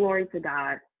all glory to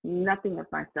God, nothing of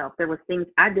myself. There were things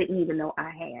I didn't even know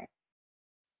I had.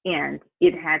 And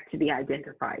it had to be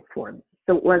identified for me.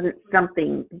 So it wasn't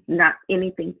something, not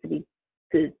anything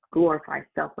to glorify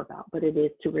self about, but it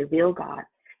is to reveal God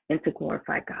and to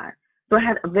glorify God. So I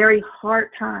had a very hard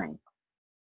time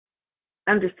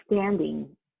understanding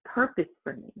purpose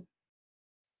for me.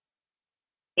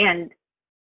 And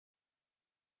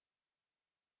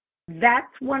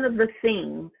That's one of the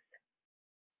things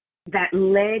that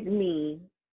led me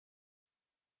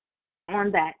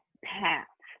on that path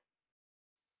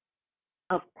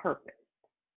of purpose,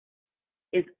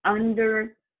 is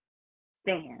understand.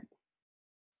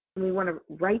 And we want to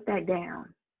write that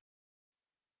down.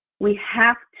 We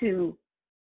have to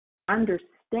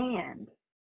understand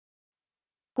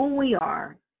who we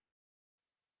are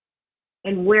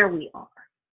and where we are,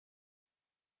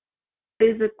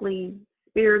 physically,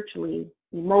 spiritually,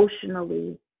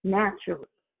 emotionally, naturally.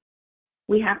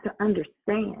 We have to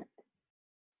understand.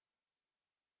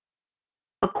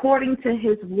 According to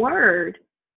his word,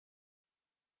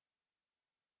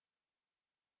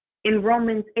 in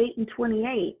Romans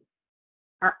 8:28,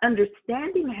 our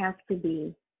understanding has to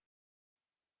be,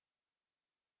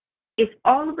 if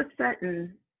all of a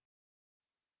sudden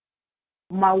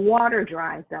my water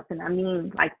dries up, and I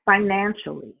mean like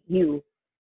financially, you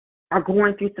are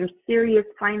going through some serious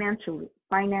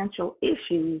financial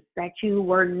issues that you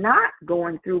were not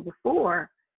going through before,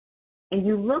 and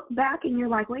you look back and you're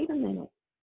like, wait a minute,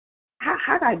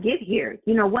 how did I get here?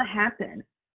 You know, what happened?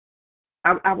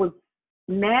 I was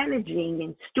managing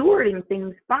and stewarding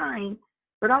things fine,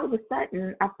 but all of a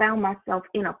sudden I found myself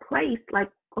in a place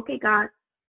like, okay, God,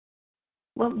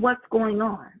 what's going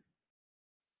on?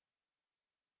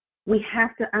 We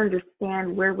have to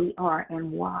understand where we are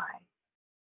and why.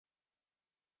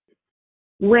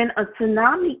 When a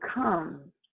tsunami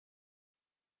comes,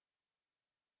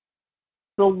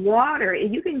 the water,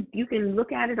 you can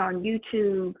look at it on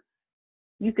YouTube,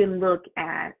 you can look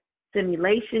at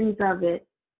simulations of it,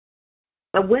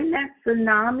 but when that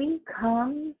tsunami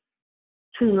comes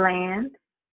to land,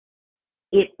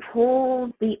 it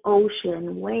pulls the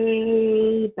ocean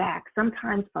way back,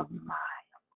 sometimes a mile.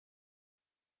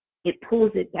 It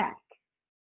pulls it back.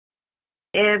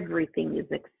 Everything is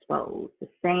exposed. The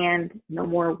sand, no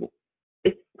more,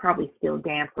 it's probably still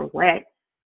damp or wet.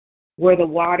 Where the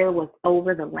water was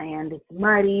over the land, it's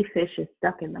muddy, fish is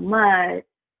stuck in the mud.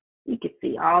 You can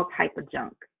see all type of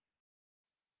junk.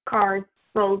 Cars,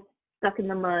 boats stuck in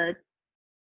the mud,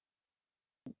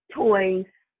 toys,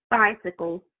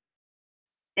 bicycles,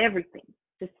 everything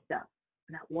just stuck.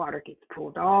 And that water gets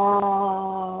pulled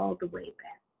all the way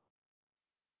back.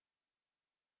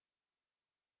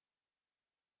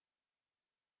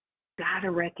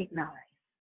 Gotta recognize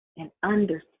and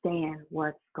understand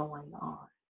what's going on.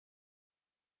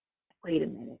 Wait a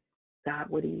minute, God,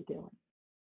 what are you doing?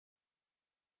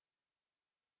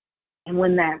 And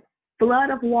when that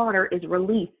flood of water is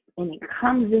released and it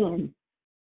comes in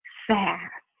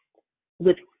fast,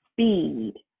 with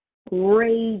speed,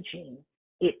 raging,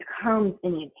 it comes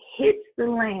and it hits the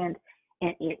land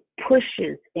and it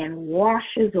pushes and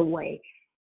washes away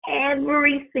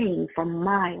everything for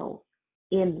miles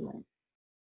inland.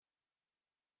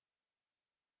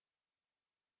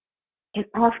 And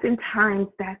oftentimes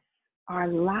that's our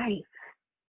life.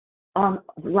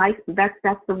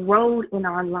 That's the road in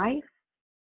our life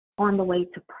on the way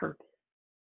to purpose.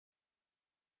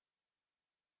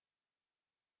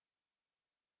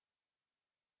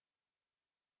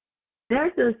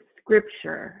 There's a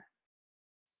scripture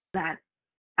that,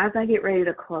 as I get ready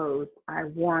to close, I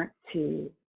want to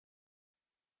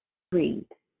read.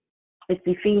 It's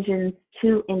Ephesians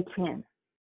 2:10.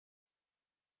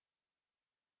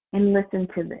 And listen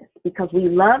to this, because we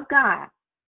love God.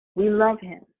 We love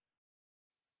him.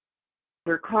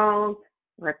 We're called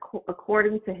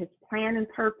according to his plan and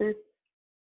purpose.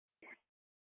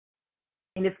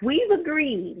 And if we've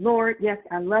agreed, Lord, yes,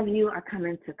 I love you, I come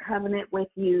into covenant with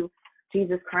you,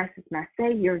 Jesus Christ is my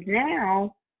Savior,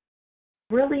 now,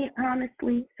 really,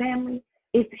 honestly, family,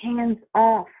 it's hands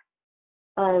off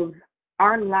of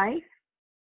our life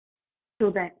so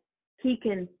that he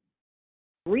can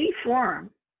reform,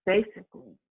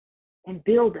 basically, and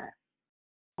build us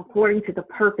according to the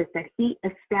purpose that he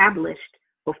established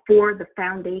before the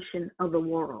foundation of the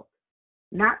world.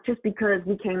 Not just because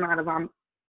we came out of our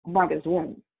mother's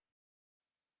womb.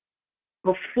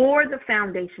 Before the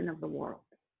foundation of the world,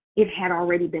 it had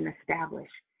already been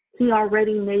established. He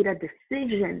already made a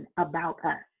decision about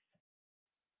us,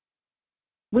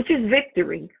 which is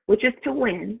victory, which is to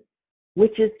win,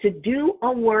 which is to do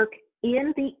a work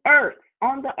in the earth,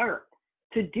 on the earth,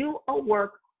 to do a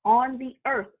work on the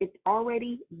earth. It's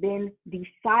already been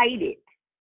decided.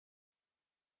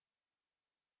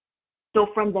 So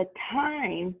from the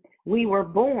time we were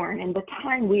born and the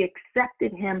time we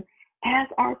accepted him as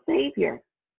our Savior,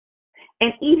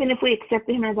 and even if we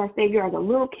accepted him as our Savior as a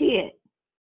little kid,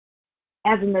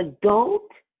 as an adult,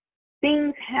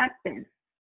 things happen.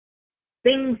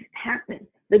 Things happen.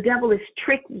 The devil is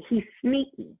tricky. He's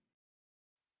sneaky.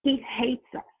 He hates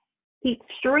us. He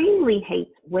extremely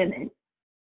hates women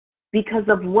because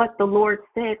of what the Lord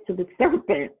said to the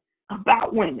serpent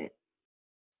about women.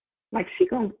 Like she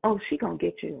gonna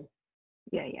get you.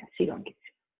 Yeah, she gonna get you.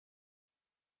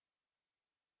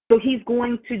 So he's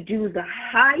going to do the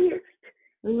highest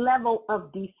level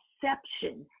of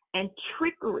deception and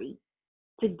trickery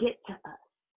to get to us.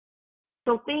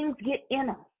 So things get in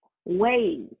us,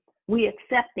 ways. We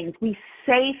accept things. We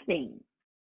say things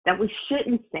that we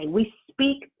shouldn't say. We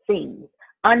speak things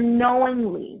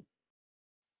unknowingly.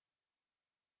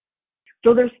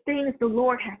 So there's things the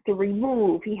Lord has to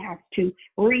remove. He has to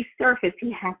resurface.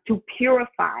 He has to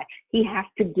purify. He has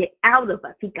to get out of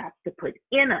us. He got to put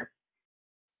in us.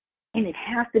 And it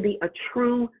has to be a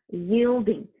true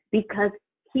yielding because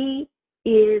he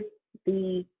is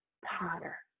the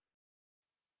potter,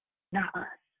 not us.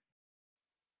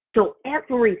 So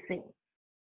everything,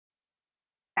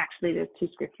 actually there's two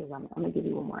scriptures. I'm going to give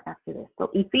you one more after this.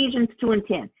 So Ephesians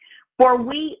 2:10. For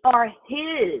we are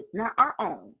his, not our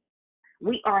own.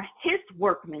 We are his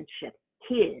workmanship,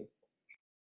 his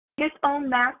own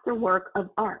masterwork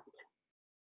of art.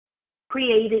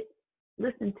 Created,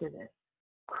 listen to this,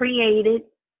 created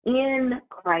in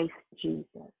Christ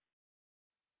Jesus.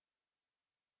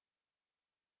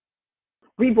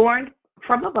 Reborn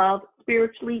from above,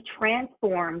 spiritually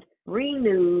transformed,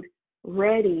 renewed,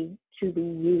 ready to be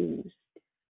used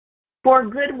for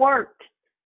good works,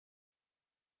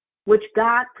 which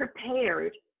God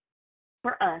prepared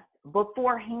for us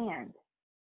beforehand,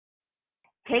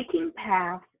 taking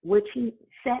paths which he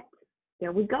set,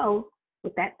 there we go,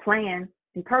 with that plan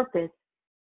and purpose,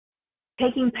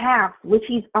 taking paths which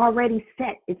he's already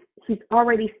set. He's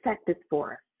already set this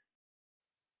for us,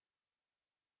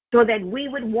 so that we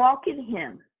would walk in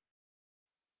him,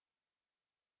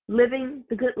 living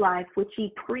the good life which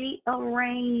he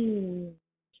prearranged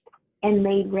and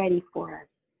made ready for us.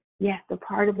 Yes, a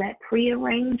part of that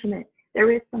prearrangement, there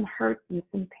is some hurt and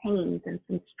some pains and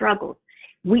some struggles.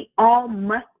 We all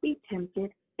must be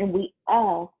tempted, and we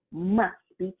all must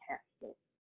be tested.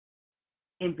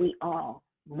 And we all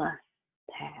must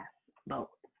pass both.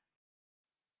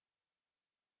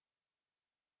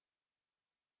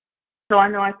 So I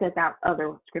know I said that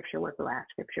other scripture was the last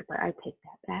scripture, but I take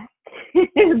that back.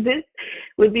 This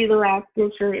would be the last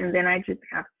scripture, and then I just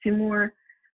have two more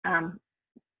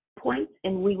points,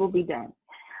 and we will be done.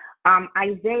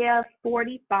 Isaiah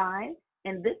 45,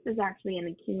 and this is actually in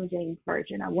the King James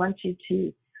Version. I want you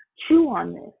to chew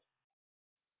on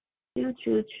this.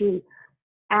 Chew.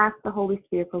 Ask the Holy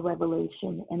Spirit for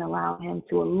revelation and allow him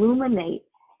to illuminate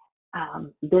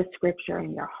this scripture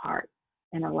in your heart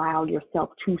and allow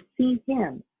yourself to see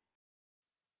him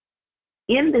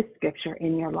in this scripture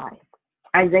in your life.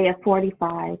 Isaiah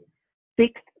 45,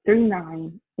 6 through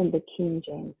 9 in the King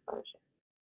James Version.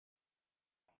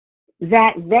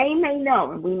 That they may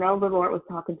know, and we know the Lord was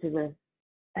talking to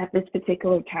at this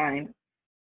particular time,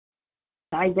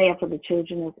 Isaiah for the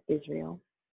children of Israel.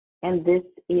 And this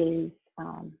is,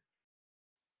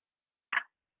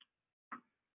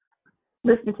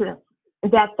 listen to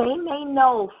this, that they may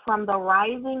know from the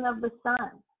rising of the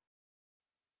sun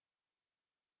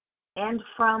and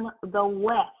from the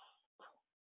west,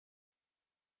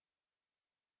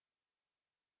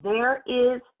 there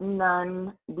is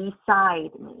none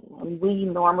beside me. And we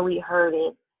normally heard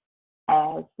it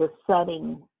as the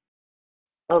setting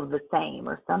of the same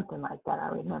or something like that. I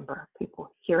remember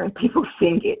hearing people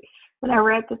sing it. When I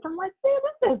read this, I'm like, yeah,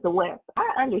 this is the West.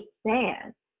 I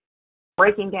understand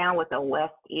breaking down what the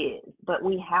West is, but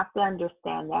we have to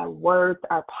understand that words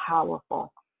are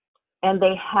powerful and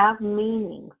they have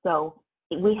meaning. So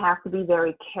we have to be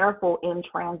very careful in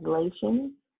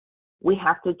translation. We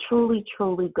have to truly,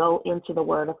 truly go into the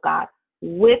Word of God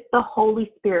with the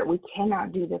Holy Spirit. We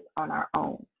cannot do this on our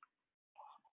own.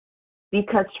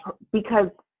 Because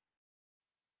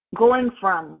going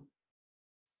from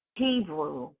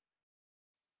Hebrew,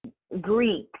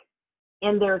 Greek,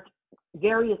 and there's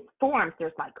various forms.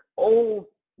 There's like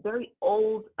very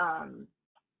old,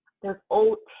 there's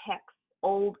old text,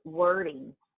 old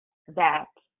wording that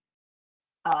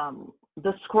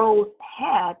the scrolls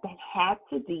had that had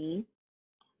to be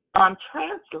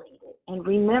translated. And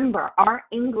remember, our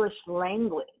English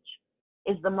language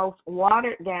is the most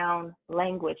watered down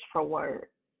language for words.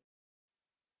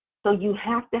 So you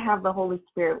have to have the Holy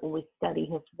Spirit when we study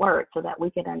his word so that we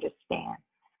can understand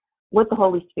what the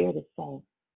Holy Spirit is saying.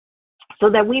 So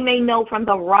that we may know from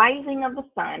the rising of the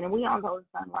sun, and we all know the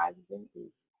sun rises in the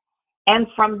east, and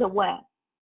from the west,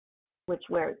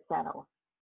 where it settles,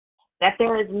 that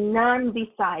there is none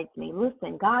besides me.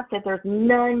 Listen, God said there's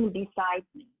none besides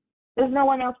me. There's no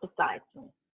one else besides me.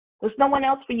 There's no one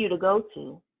else for you to go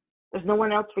to. There's no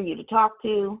one else for you to talk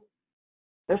to.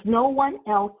 There's no one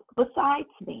else besides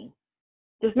me.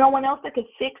 There's no one else that could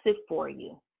fix it for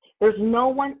you. There's no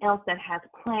one else that has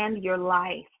planned your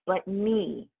life but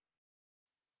me.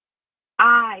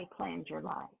 I planned your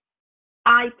life.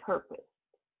 I purposed.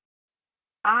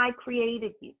 I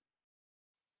created you.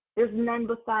 There's none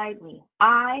beside me.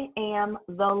 I am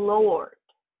the Lord.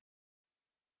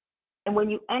 And when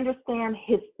you understand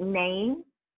his name,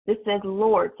 this says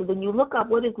Lord. So then you look up,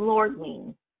 what does Lord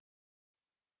mean?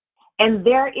 And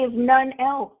there is none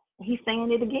else. He's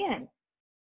saying it again.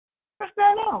 There's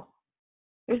none else.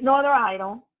 There's no other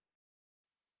idol.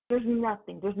 There's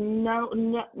nothing. There's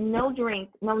no drink,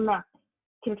 no nothing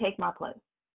can take my place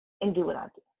and do what I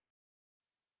do.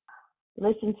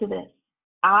 Listen to this.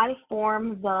 I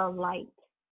form the light.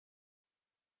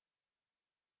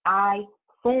 I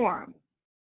form.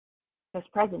 That's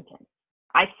present tense.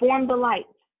 I form the light.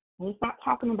 And he's not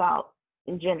talking about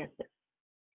in Genesis.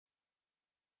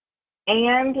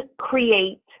 And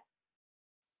create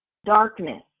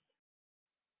darkness.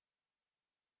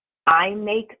 I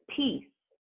make peace.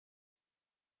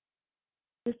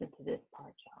 Listen to this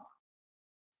part, y'all.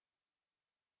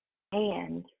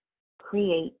 And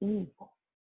create evil.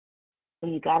 So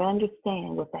you got to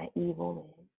understand what that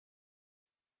evil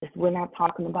is. We're not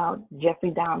talking about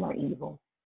Jeffrey Dahmer evil.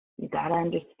 You got to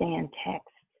understand text.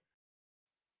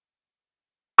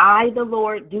 I, the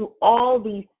Lord, do all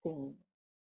these things.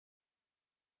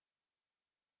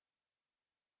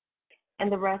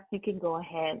 And the rest you can go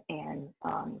ahead and,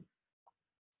 I'm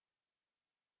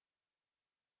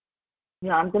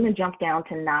going to jump down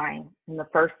to 9 in the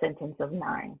first sentence of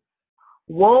 9.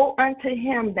 Woe unto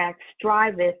him that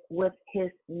striveth with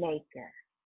his maker.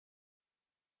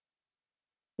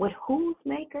 With whose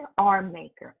maker? Our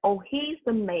maker. Oh, he's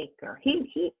the maker. He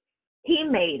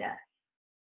made us.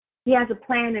 He has a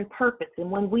plan and purpose.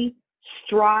 And when we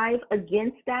strive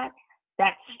against that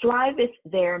striveth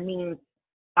there means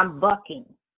I'm bucking.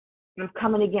 I'm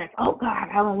coming against. Oh, God,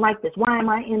 I don't like this. Why am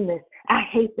I in this? I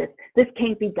hate this. This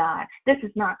can't be God. This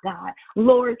is not God.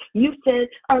 Lord, you said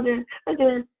other.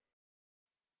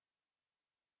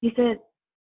 You said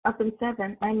up in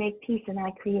 7, I make peace and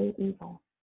I create evil.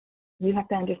 You have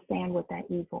to understand what that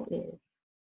evil is.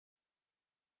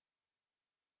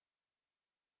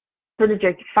 So did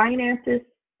your finances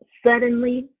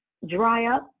suddenly dry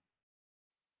up?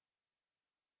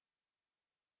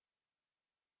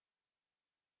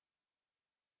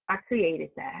 I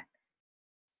created that.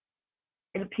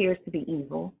 It appears to be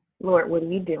evil. Lord, what are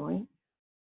you doing?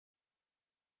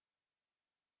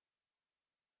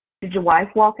 Did your wife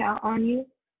walk out on you?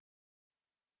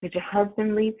 Did your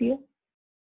husband leave you?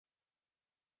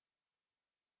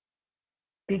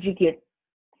 Did you get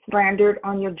slandered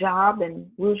on your job and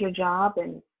lose your job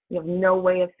and you have no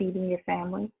way of feeding your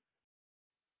family?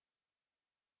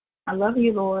 I love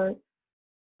you, Lord.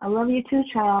 I love you too,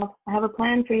 child. I have a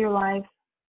plan for your life.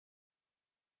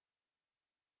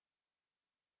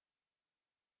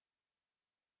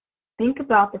 Think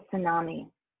about the tsunami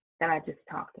that I just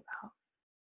talked about.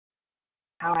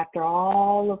 How after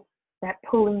all of that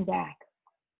pulling back,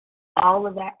 all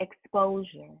of that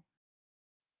exposure,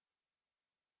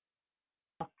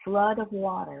 a flood of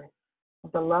water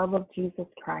of the love of Jesus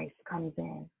Christ comes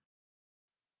in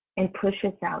and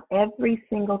pushes out every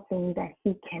single thing that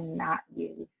he cannot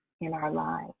use in our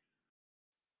lives.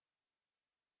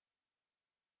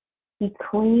 He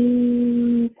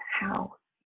cleans house,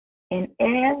 and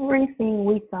everything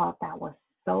we thought that was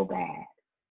so bad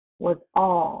was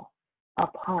all a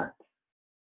part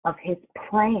of his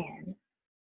plan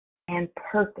and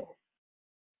purpose,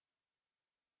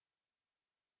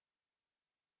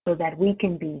 so that we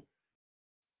can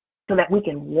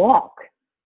walk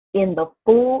in the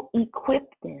full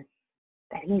equippedness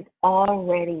that he's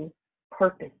already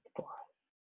purposed for us,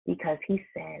 because he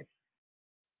says,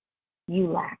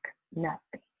 you lack nothing.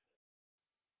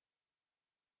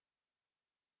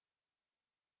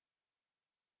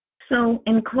 So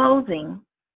in closing,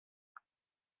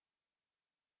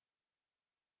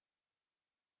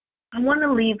 I want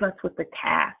to leave us with the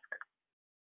task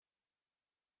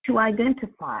to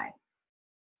identify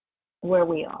where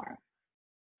we are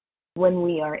when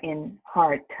we are in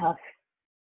hard, tough,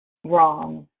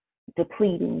 wrong,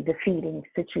 depleting, defeating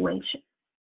situations.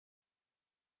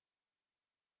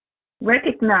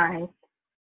 Recognize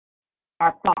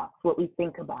our thoughts, what we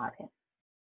think about it,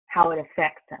 how it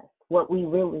affects us, what we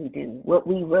really do, what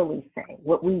we really say,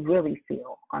 what we really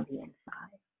feel on the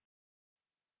inside.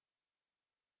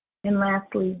 And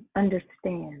lastly,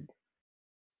 understand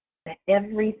that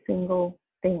every single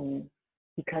thing,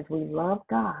 because we love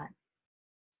God,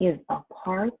 is a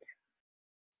part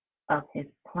of his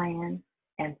plan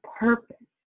and purpose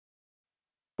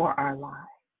for our lives.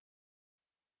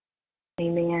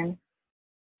 Amen.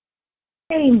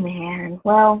 Amen.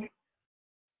 Well,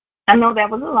 I know that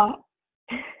was a lot.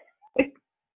 It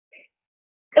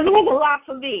was a lot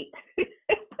for me. This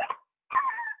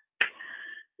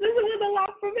was a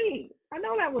lot for me. I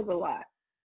know that was a lot.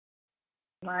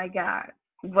 My God.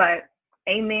 But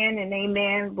amen and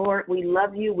amen, Lord. We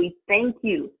love you. We thank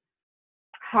you.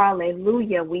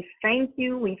 Hallelujah. We thank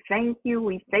you. We thank you.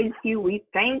 We thank you. We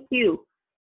thank you.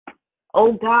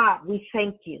 Oh God, we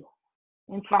thank you.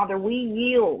 And Father, we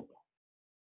yield.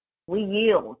 We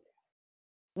yield.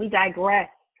 We digress.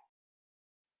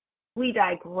 We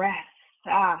digress.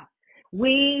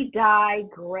 We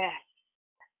digress.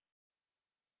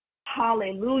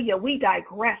 Hallelujah. We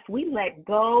digress. We let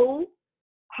go.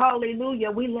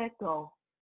 Hallelujah. We let go.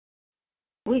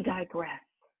 We digress.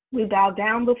 We bow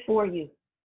down before you.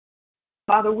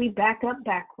 Father, we back up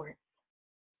backwards.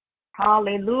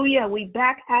 Hallelujah. We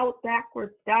back out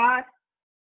backwards, God.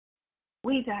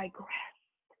 We digress.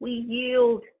 We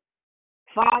yield.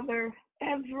 Father,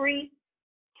 every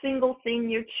single thing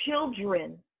your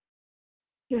children,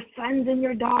 your sons and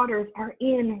your daughters are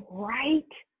in right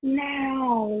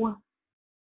now.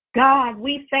 God,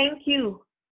 we thank you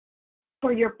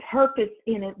for your purpose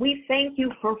in it. We thank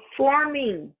you for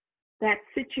forming that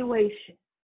situation.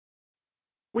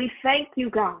 We thank you,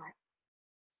 God.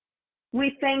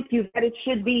 We thank you that it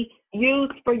should be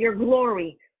used for your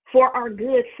glory, for our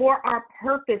good, for our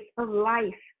purpose of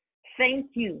life.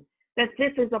 Thank you that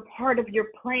this is a part of your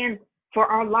plan for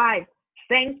our lives.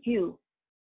 Thank you.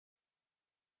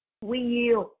 We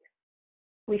yield.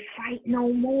 We fight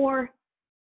no more.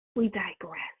 We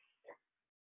digress.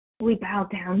 We bow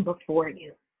down before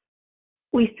you.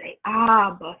 We say,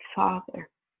 Abba, Father.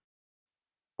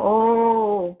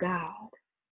 Oh, God.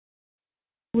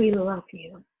 We love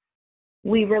you.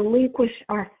 We relinquish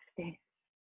our stance.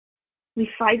 We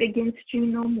fight against you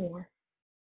no more.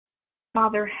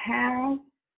 Father, have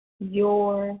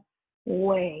your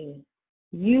way.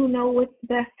 You know what's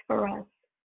best for us.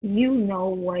 You know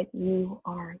what you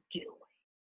are doing.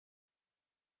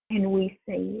 And we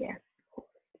say yes, Lord,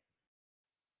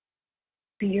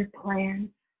 to your plan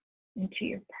and to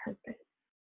your purpose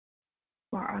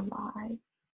for our lives.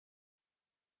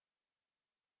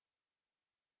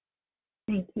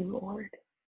 Thank you, Lord.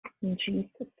 In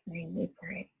Jesus' name we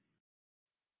pray.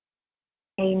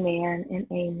 Amen and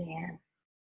amen.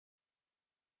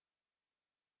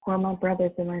 Well, my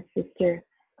brothers and my sisters,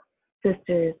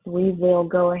 we will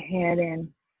go ahead and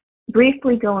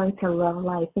briefly go into love,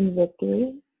 life, and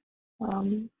victory.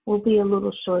 We'll be a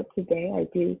little short today. I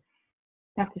do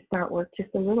have to start work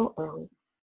just a little early.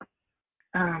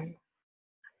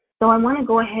 So I want to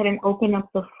go ahead and open up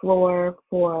the floor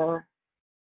for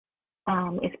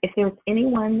if there's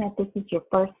anyone that this is your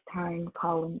first time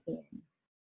calling in.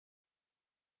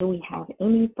 Do we have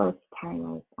any first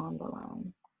timers on the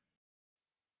line?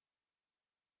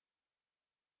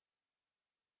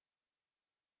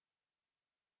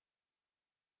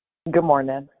 Good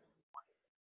morning.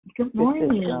 Good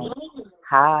morning.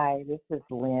 Hi, this is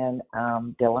Lynn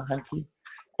Dillahunty,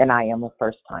 and I am a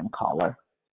first-time caller.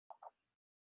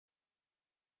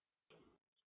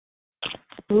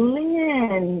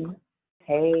 Lynn.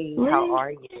 Hey, Lynn. How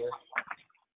are you?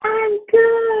 I'm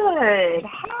good.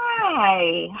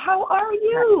 Hi. How are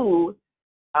you?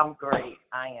 I'm great.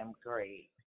 I am great.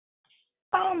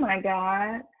 Oh, my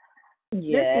God.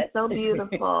 Yes. This is so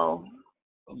beautiful.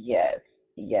 Yes.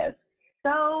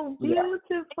 So beautiful.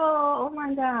 Yes. Oh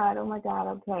my God.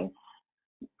 Okay.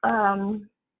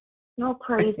 No,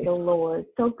 praise the Lord.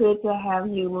 So good to have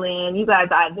you, Lynn. You guys,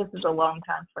 this is a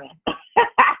long-time friend.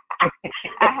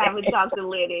 I haven't talked to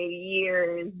Lynn in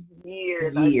years.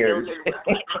 Years. Years. When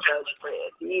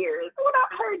I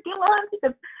heard Dylan,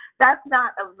 because that's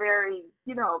not a very,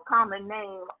 common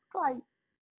name. It's like,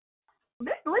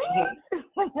 this Lynn?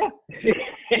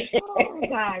 Oh, my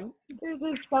God. This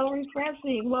is so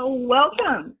refreshing. Well,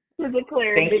 welcome to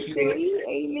Declare Victory.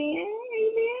 Amen.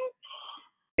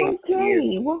 Thank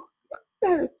you. Well,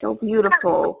 that is so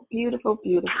beautiful. Beautiful.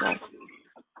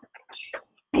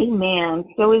 Amen.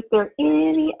 So is there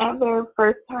any other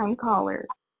first-time callers?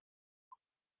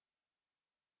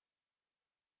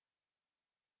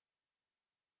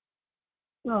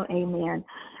 Oh, amen.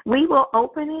 We will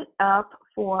open it up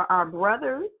for our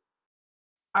brothers,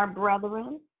 our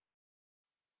brethren,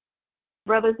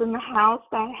 brothers in the house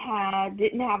that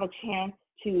didn't have a chance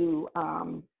to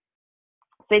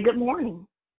say good morning.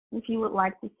 If you would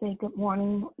like to say good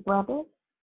morning, brothers,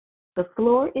 the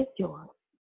floor is yours.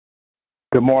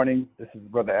 Good morning. This is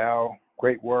Brother Al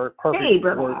Great word. Perfect Hey,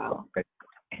 Brother word. Al.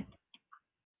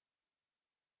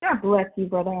 God bless you,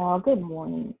 Brother Al. Good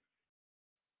morning.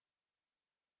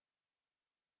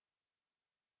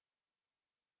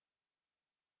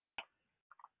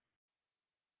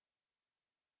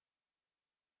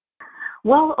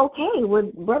 Well, okay.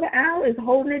 Well, Brother Al is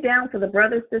holding it down for the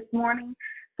brothers this morning.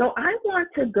 So I want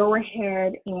to go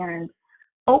ahead and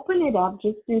open it up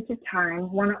just due to time. I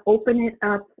want to open it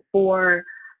up for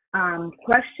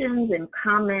questions and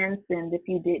comments. And if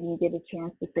you didn't get a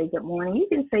chance to say good morning, you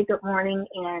can say good morning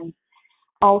and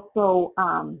also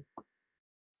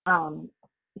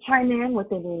chime in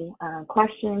with any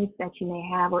questions that you may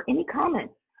have or any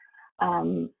comments.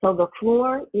 So the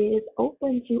floor is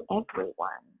open to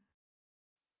everyone.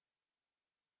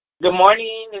 Good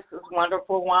morning. This is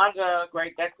Wonderful Wanda.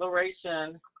 Great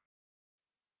declaration.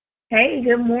 Hey,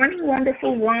 good morning,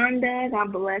 Wonderful Wanda.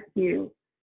 God bless you.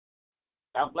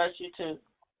 God bless you too.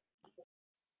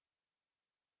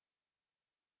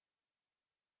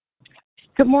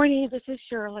 Good morning. This is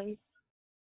Shirley.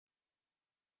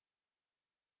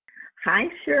 Hi,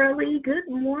 Shirley. Good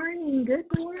morning. Good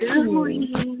morning. Good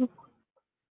morning.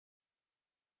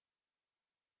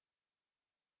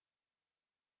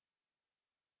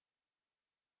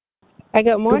 Hey,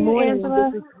 good morning, Good morning.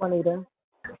 Angela. This is Juanita.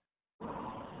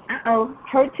 Uh-oh.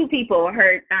 Heard two people.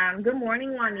 Heard, good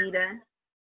morning, Juanita.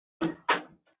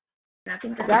 I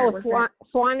think That was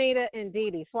Swanita and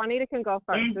Dee Dee. Swanita can go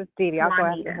first. It's Dee Dee. I'll go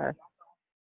after her.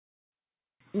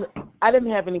 I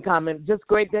didn't have any comment. Just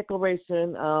great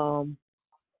declaration.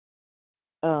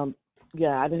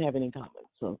 Yeah, I didn't have any comments.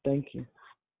 So thank you.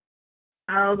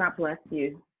 Oh, God bless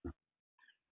you.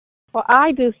 Well,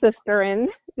 I do, sister, and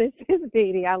this is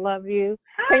Dee Dee. I love you.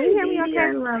 Hi, Can you hear me Dee Dee, okay?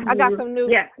 I love I got you. some new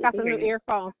Yes,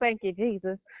 earphones. Thank you,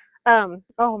 Jesus.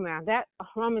 Oh man, that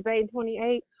Romans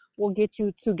 8:28 will get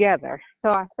you together. So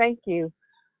I thank you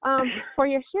for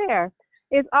your share.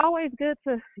 It's always good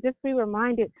to just be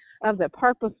reminded of the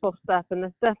purposeful stuff and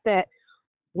the stuff that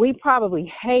we probably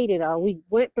hated or we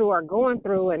went through or going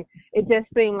through, and it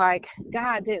just seemed like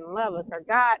God didn't love us or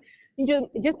God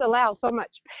just allowed so much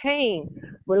pain,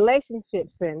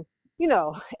 relationships, and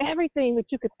everything that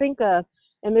you could think of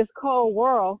in this cold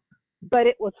world, but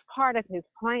it was part of His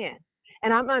plan.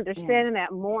 And I'm understanding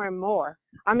that more and more.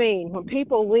 I mean, when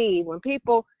people leave, when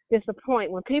people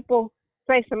disappoint, when people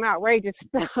say some outrageous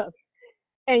stuff,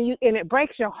 and it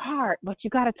breaks your heart, but you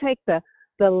got to take the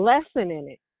lesson in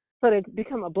it so that it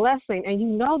become a blessing, and you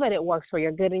know that it works for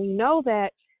your good, and you know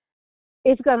that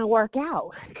it's going to work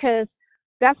out, because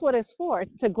that's what it's for.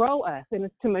 It's to grow us, and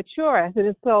it's to mature us, and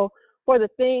it's so for the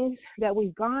things that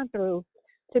we've gone through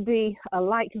to be a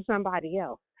light to somebody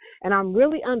else. And I'm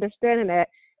really understanding that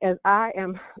as I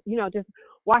am, just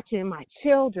watching my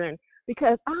children,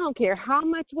 because I don't care how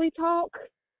much we talk,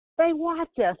 they watch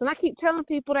us. And I keep telling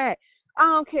people that I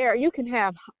don't care. You can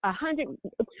have 100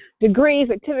 degrees,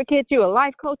 certificates, you're a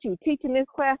life coach, you teaching this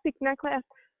class, teaching that class,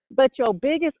 but your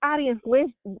biggest audience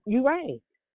lives you raise.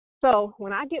 So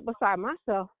when I get beside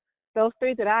myself, those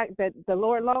three that the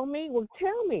Lord loaned me will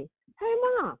tell me, hey,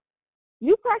 Mom,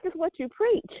 you practice what you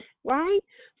preach, right?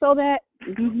 So that,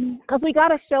 because we got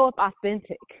to show up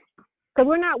authentic, because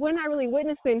we're not really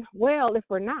witnessing well if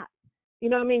we're not. You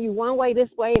know what I mean? You one way, this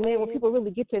way, and then when people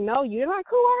really get to know you, you're like,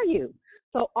 who are you?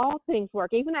 So all things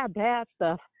work, even that bad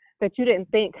stuff that you didn't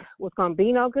think was going to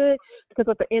be no good, because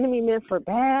what the enemy meant for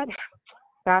bad,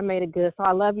 God made it good. So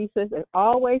I love you, sis, and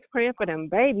always praying for them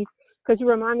babies, because you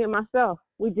remind me of myself.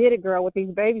 We did it, girl, with these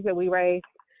babies that we raised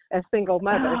as single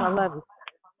mothers. I love you.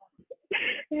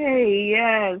 Hey,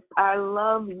 yes, I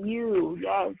love you.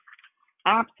 Yes,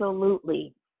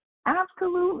 absolutely.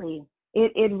 Absolutely.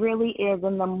 It really is.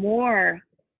 And the more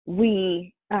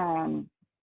we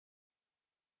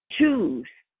choose,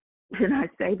 should I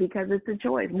say, because it's a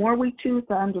choice, more we choose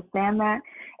to understand that,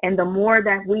 and the more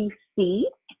that we see,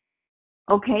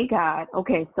 okay, God,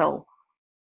 okay, so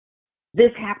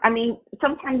this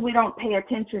sometimes we don't pay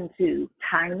attention to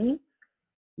timing,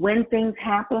 when things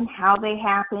happen, how they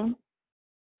happen,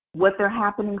 what they're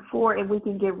happening for, and we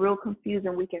can get real confused,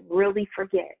 and we can really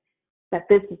forget that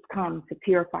this has come to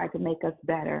purify, to make us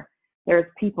better. There's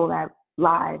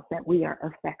lives that we are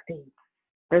affecting.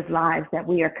 There's lives that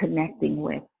we are connecting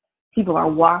with. People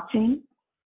are watching.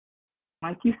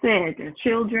 Like you said, their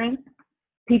children,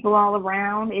 people all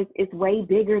around. It's way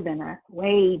bigger than us,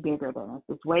 way bigger than us.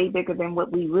 It's way bigger than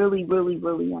what we really, really,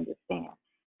 really understand.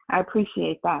 I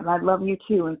appreciate that. And I love you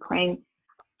too, and praying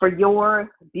for your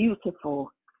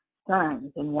beautiful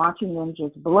sons and watching them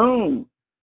just bloom.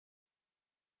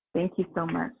 Thank you so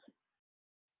much.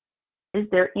 Is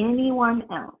there anyone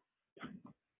else?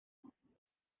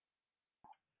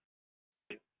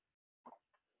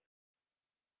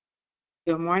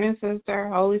 Good morning, sister.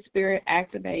 Holy Spirit,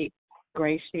 activate.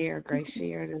 Great share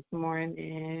this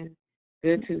morning.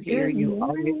 Good to hear you.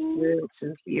 Always good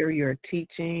to hear your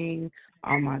teaching.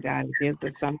 Oh my God, it gives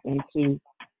us something to,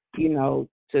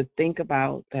 to think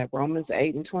about. That Romans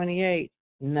 8:28.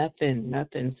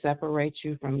 Nothing separates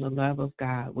you from the love of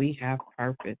God. We have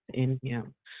purpose in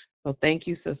Him. So thank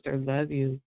you, sister. Love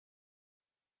you.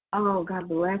 Oh, God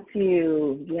bless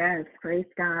you. Yes, praise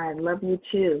God. Love you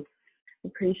too.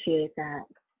 Appreciate that.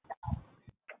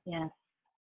 Yes.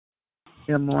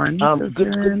 Good morning.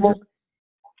 Good morning.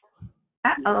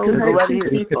 Uh-oh, her two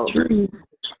people.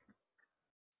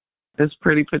 It's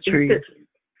Pretty Patrice.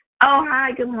 Oh,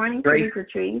 hi. Good morning, Pretty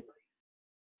Patrice.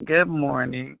 Good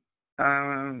morning.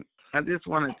 I just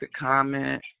wanted to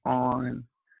comment on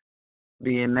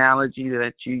the analogy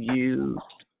that you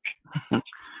used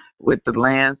with the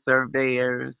land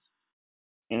surveyors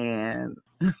and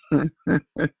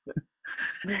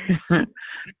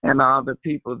and all the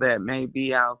people that may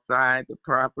be outside the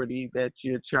property that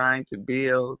you're trying to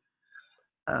build,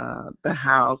 the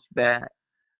house that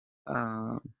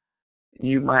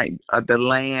you might, the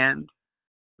land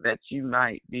that you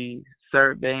might be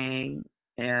surveying,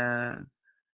 and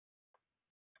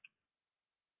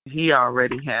He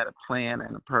already had a plan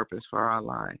and a purpose for our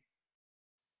life.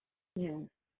 Yeah.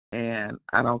 And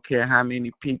I don't care how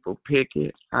many people pick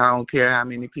it. I don't care how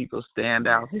many people stand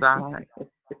outside.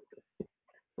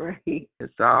 Right.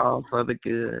 It's all for the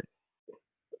good.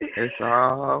 It's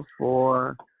all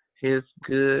for His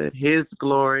good, His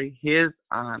glory, His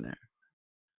honor.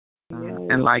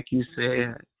 And like you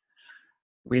said,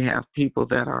 we have people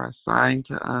that are assigned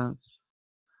to us.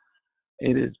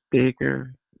 It is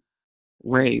bigger,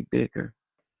 way bigger.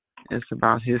 It's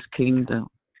about His kingdom.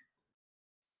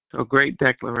 So great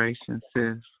declaration,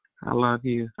 sis. I love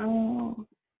you. Oh,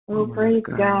 praise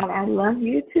God. I love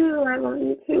you too. I love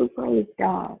you too. Praise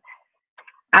God.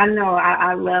 I know.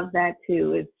 I love that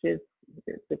too. It's just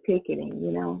the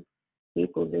picketing,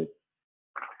 People just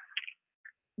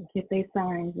get their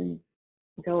signs and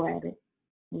go at it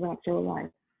about your life.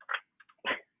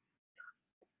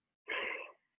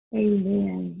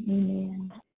 Amen.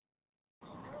 Amen.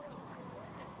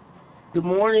 Good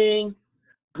morning.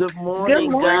 Good morning,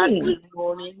 Good morning. God. Good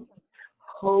morning.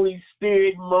 Holy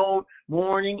Spirit,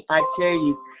 morning. I tell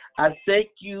you, I thank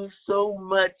you so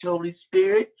much, Holy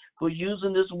Spirit, for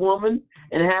using this woman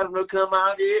and having her come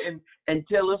out here and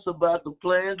tell us about the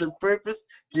plans and purpose,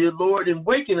 dear Lord, and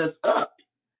waking us up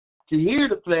to hear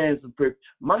the plans and purpose.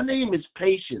 My name is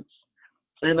Patience,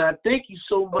 and I thank you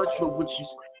so much for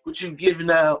what you've given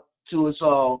out to us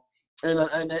all,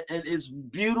 and it's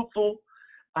beautiful.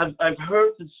 I've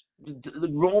heard the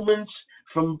Romans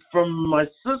from my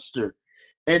sister,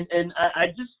 and I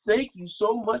just thank you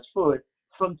so much for it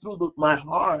from through my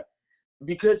heart,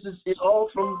 because it's all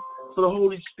from the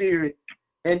Holy Spirit,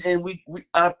 and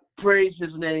I praise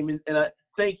His name, and I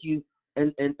thank you,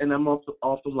 and I'm off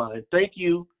the line. Thank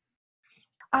you.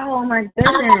 Oh my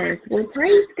goodness! Well,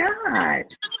 praise God.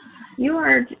 You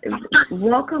are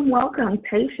welcome,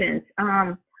 Patience.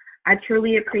 I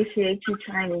truly appreciate you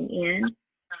chiming in.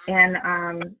 And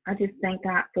I just thank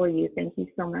God for you. Thank you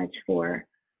so much for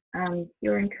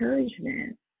your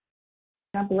encouragement.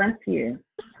 God bless you.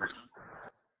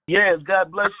 Yes,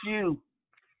 God bless you.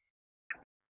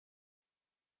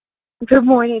 Good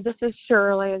morning. This is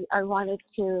Shirley. I wanted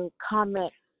to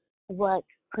comment what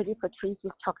Pretty Patrice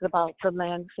was talking about, the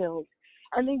landfills.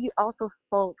 And then you also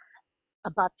spoke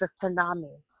about the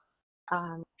tsunami,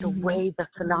 the way the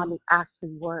tsunami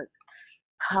actually works,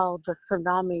 how the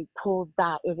tsunami pulls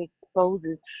back, it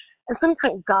exposes. And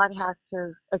sometimes God has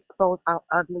to expose our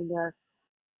ugliness.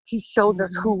 He shows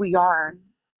us who we are,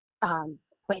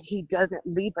 but He doesn't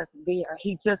leave us there.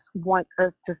 He just wants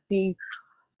us to see,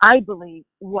 I believe,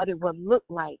 what it would look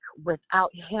like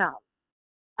without Him.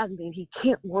 And then He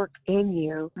can't work in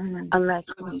you unless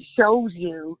He shows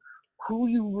you who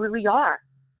you really are.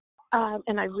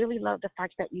 And I really love the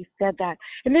fact that you said that.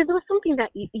 And there was something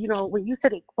that, when you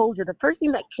said exposure, the first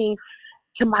thing that came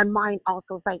to my mind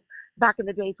also is like back in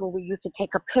the days when we used to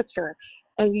take a picture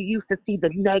and you used to see the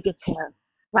negative.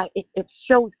 Right? It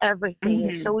shows everything.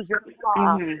 It shows your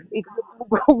flaw. It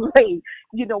goes away.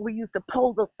 We used to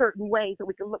pose a certain way so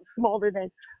we could look smaller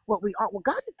than what we are. Well,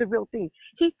 God is the real thing.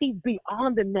 He sees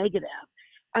beyond the negative.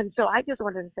 And so I just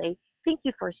wanted to say thank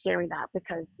you for sharing that,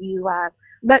 because you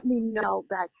let me know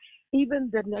that even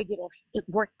the negative, it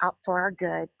works out for our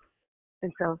good.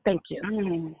 And so thank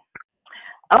you.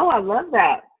 Oh, I love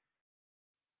that.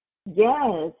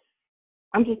 Yes.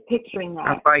 I'm just picturing that.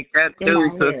 I like that too,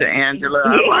 Sister Angela.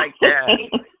 I like that.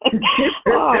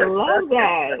 Oh, I love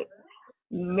that.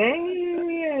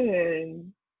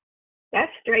 Man,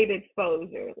 that's straight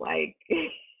exposure. Like,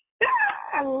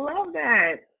 I love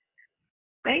that.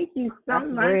 Thank you so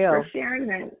much for sharing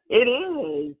that. It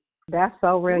is. That's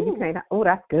so real. Ooh. You can't. Oh,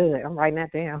 that's good. I'm writing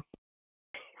that down.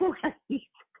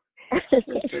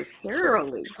 Sister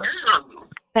Shirley.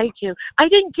 Thank you. I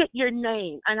didn't get your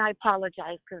name, and I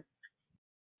apologize.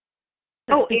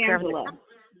 Angela.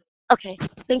 Okay.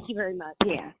 Thank you very much.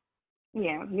 Yeah.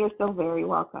 You're so very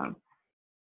welcome.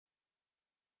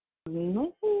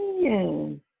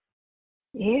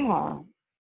 Yeah.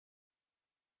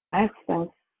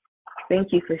 Excellent.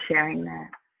 Thank you for sharing that.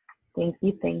 Thank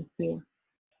you.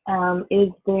 Is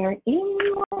there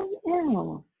anyone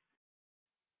else?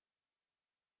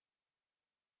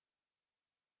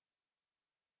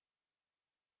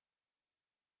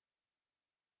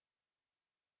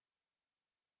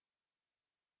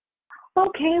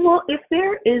 Okay, well, if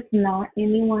there is not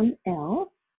anyone else,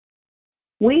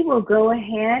 we will go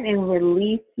ahead and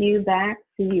release you back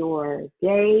to your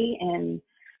day, and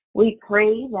we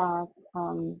pray that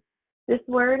this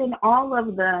word and all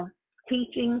of the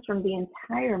teachings from the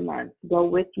entire month go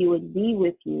with you and be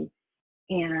with you,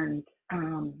 and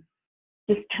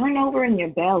just turn over in your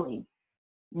belly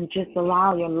and just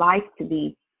allow your life to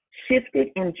be shifted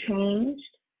and changed,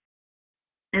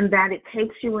 and that it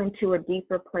takes you into a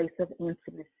deeper place of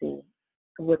intimacy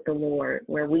with the Lord,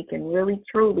 where we can really,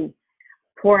 truly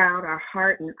pour out our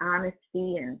heart and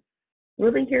honesty and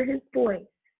really hear his voice.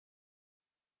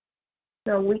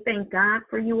 So we thank God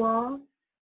for you all.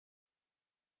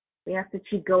 We ask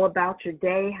that you go about your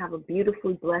day, have a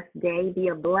beautifully blessed day, be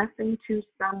a blessing to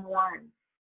someone,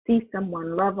 see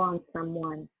someone, love on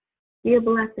someone, be a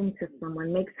blessing to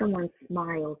someone, make someone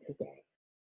smile today.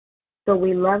 So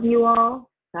we love you all.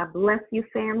 God bless you,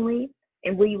 family,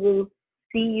 and we will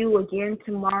see you again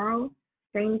tomorrow,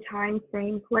 same time,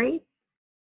 same place.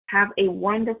 Have a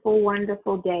wonderful,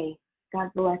 wonderful day. God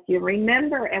bless you.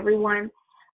 Remember, everyone,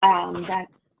 that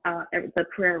the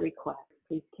prayer requests,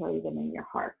 please carry them in your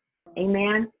heart.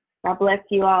 Amen. God bless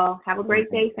you all. Have a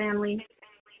great day, family.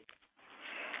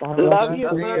 Love you.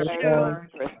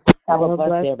 Have a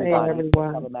blessed day, everybody.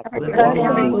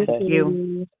 Everyone. Thank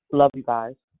you. Love you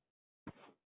guys.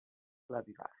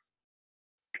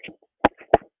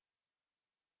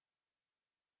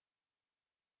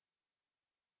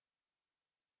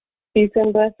 Peace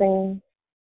and blessings.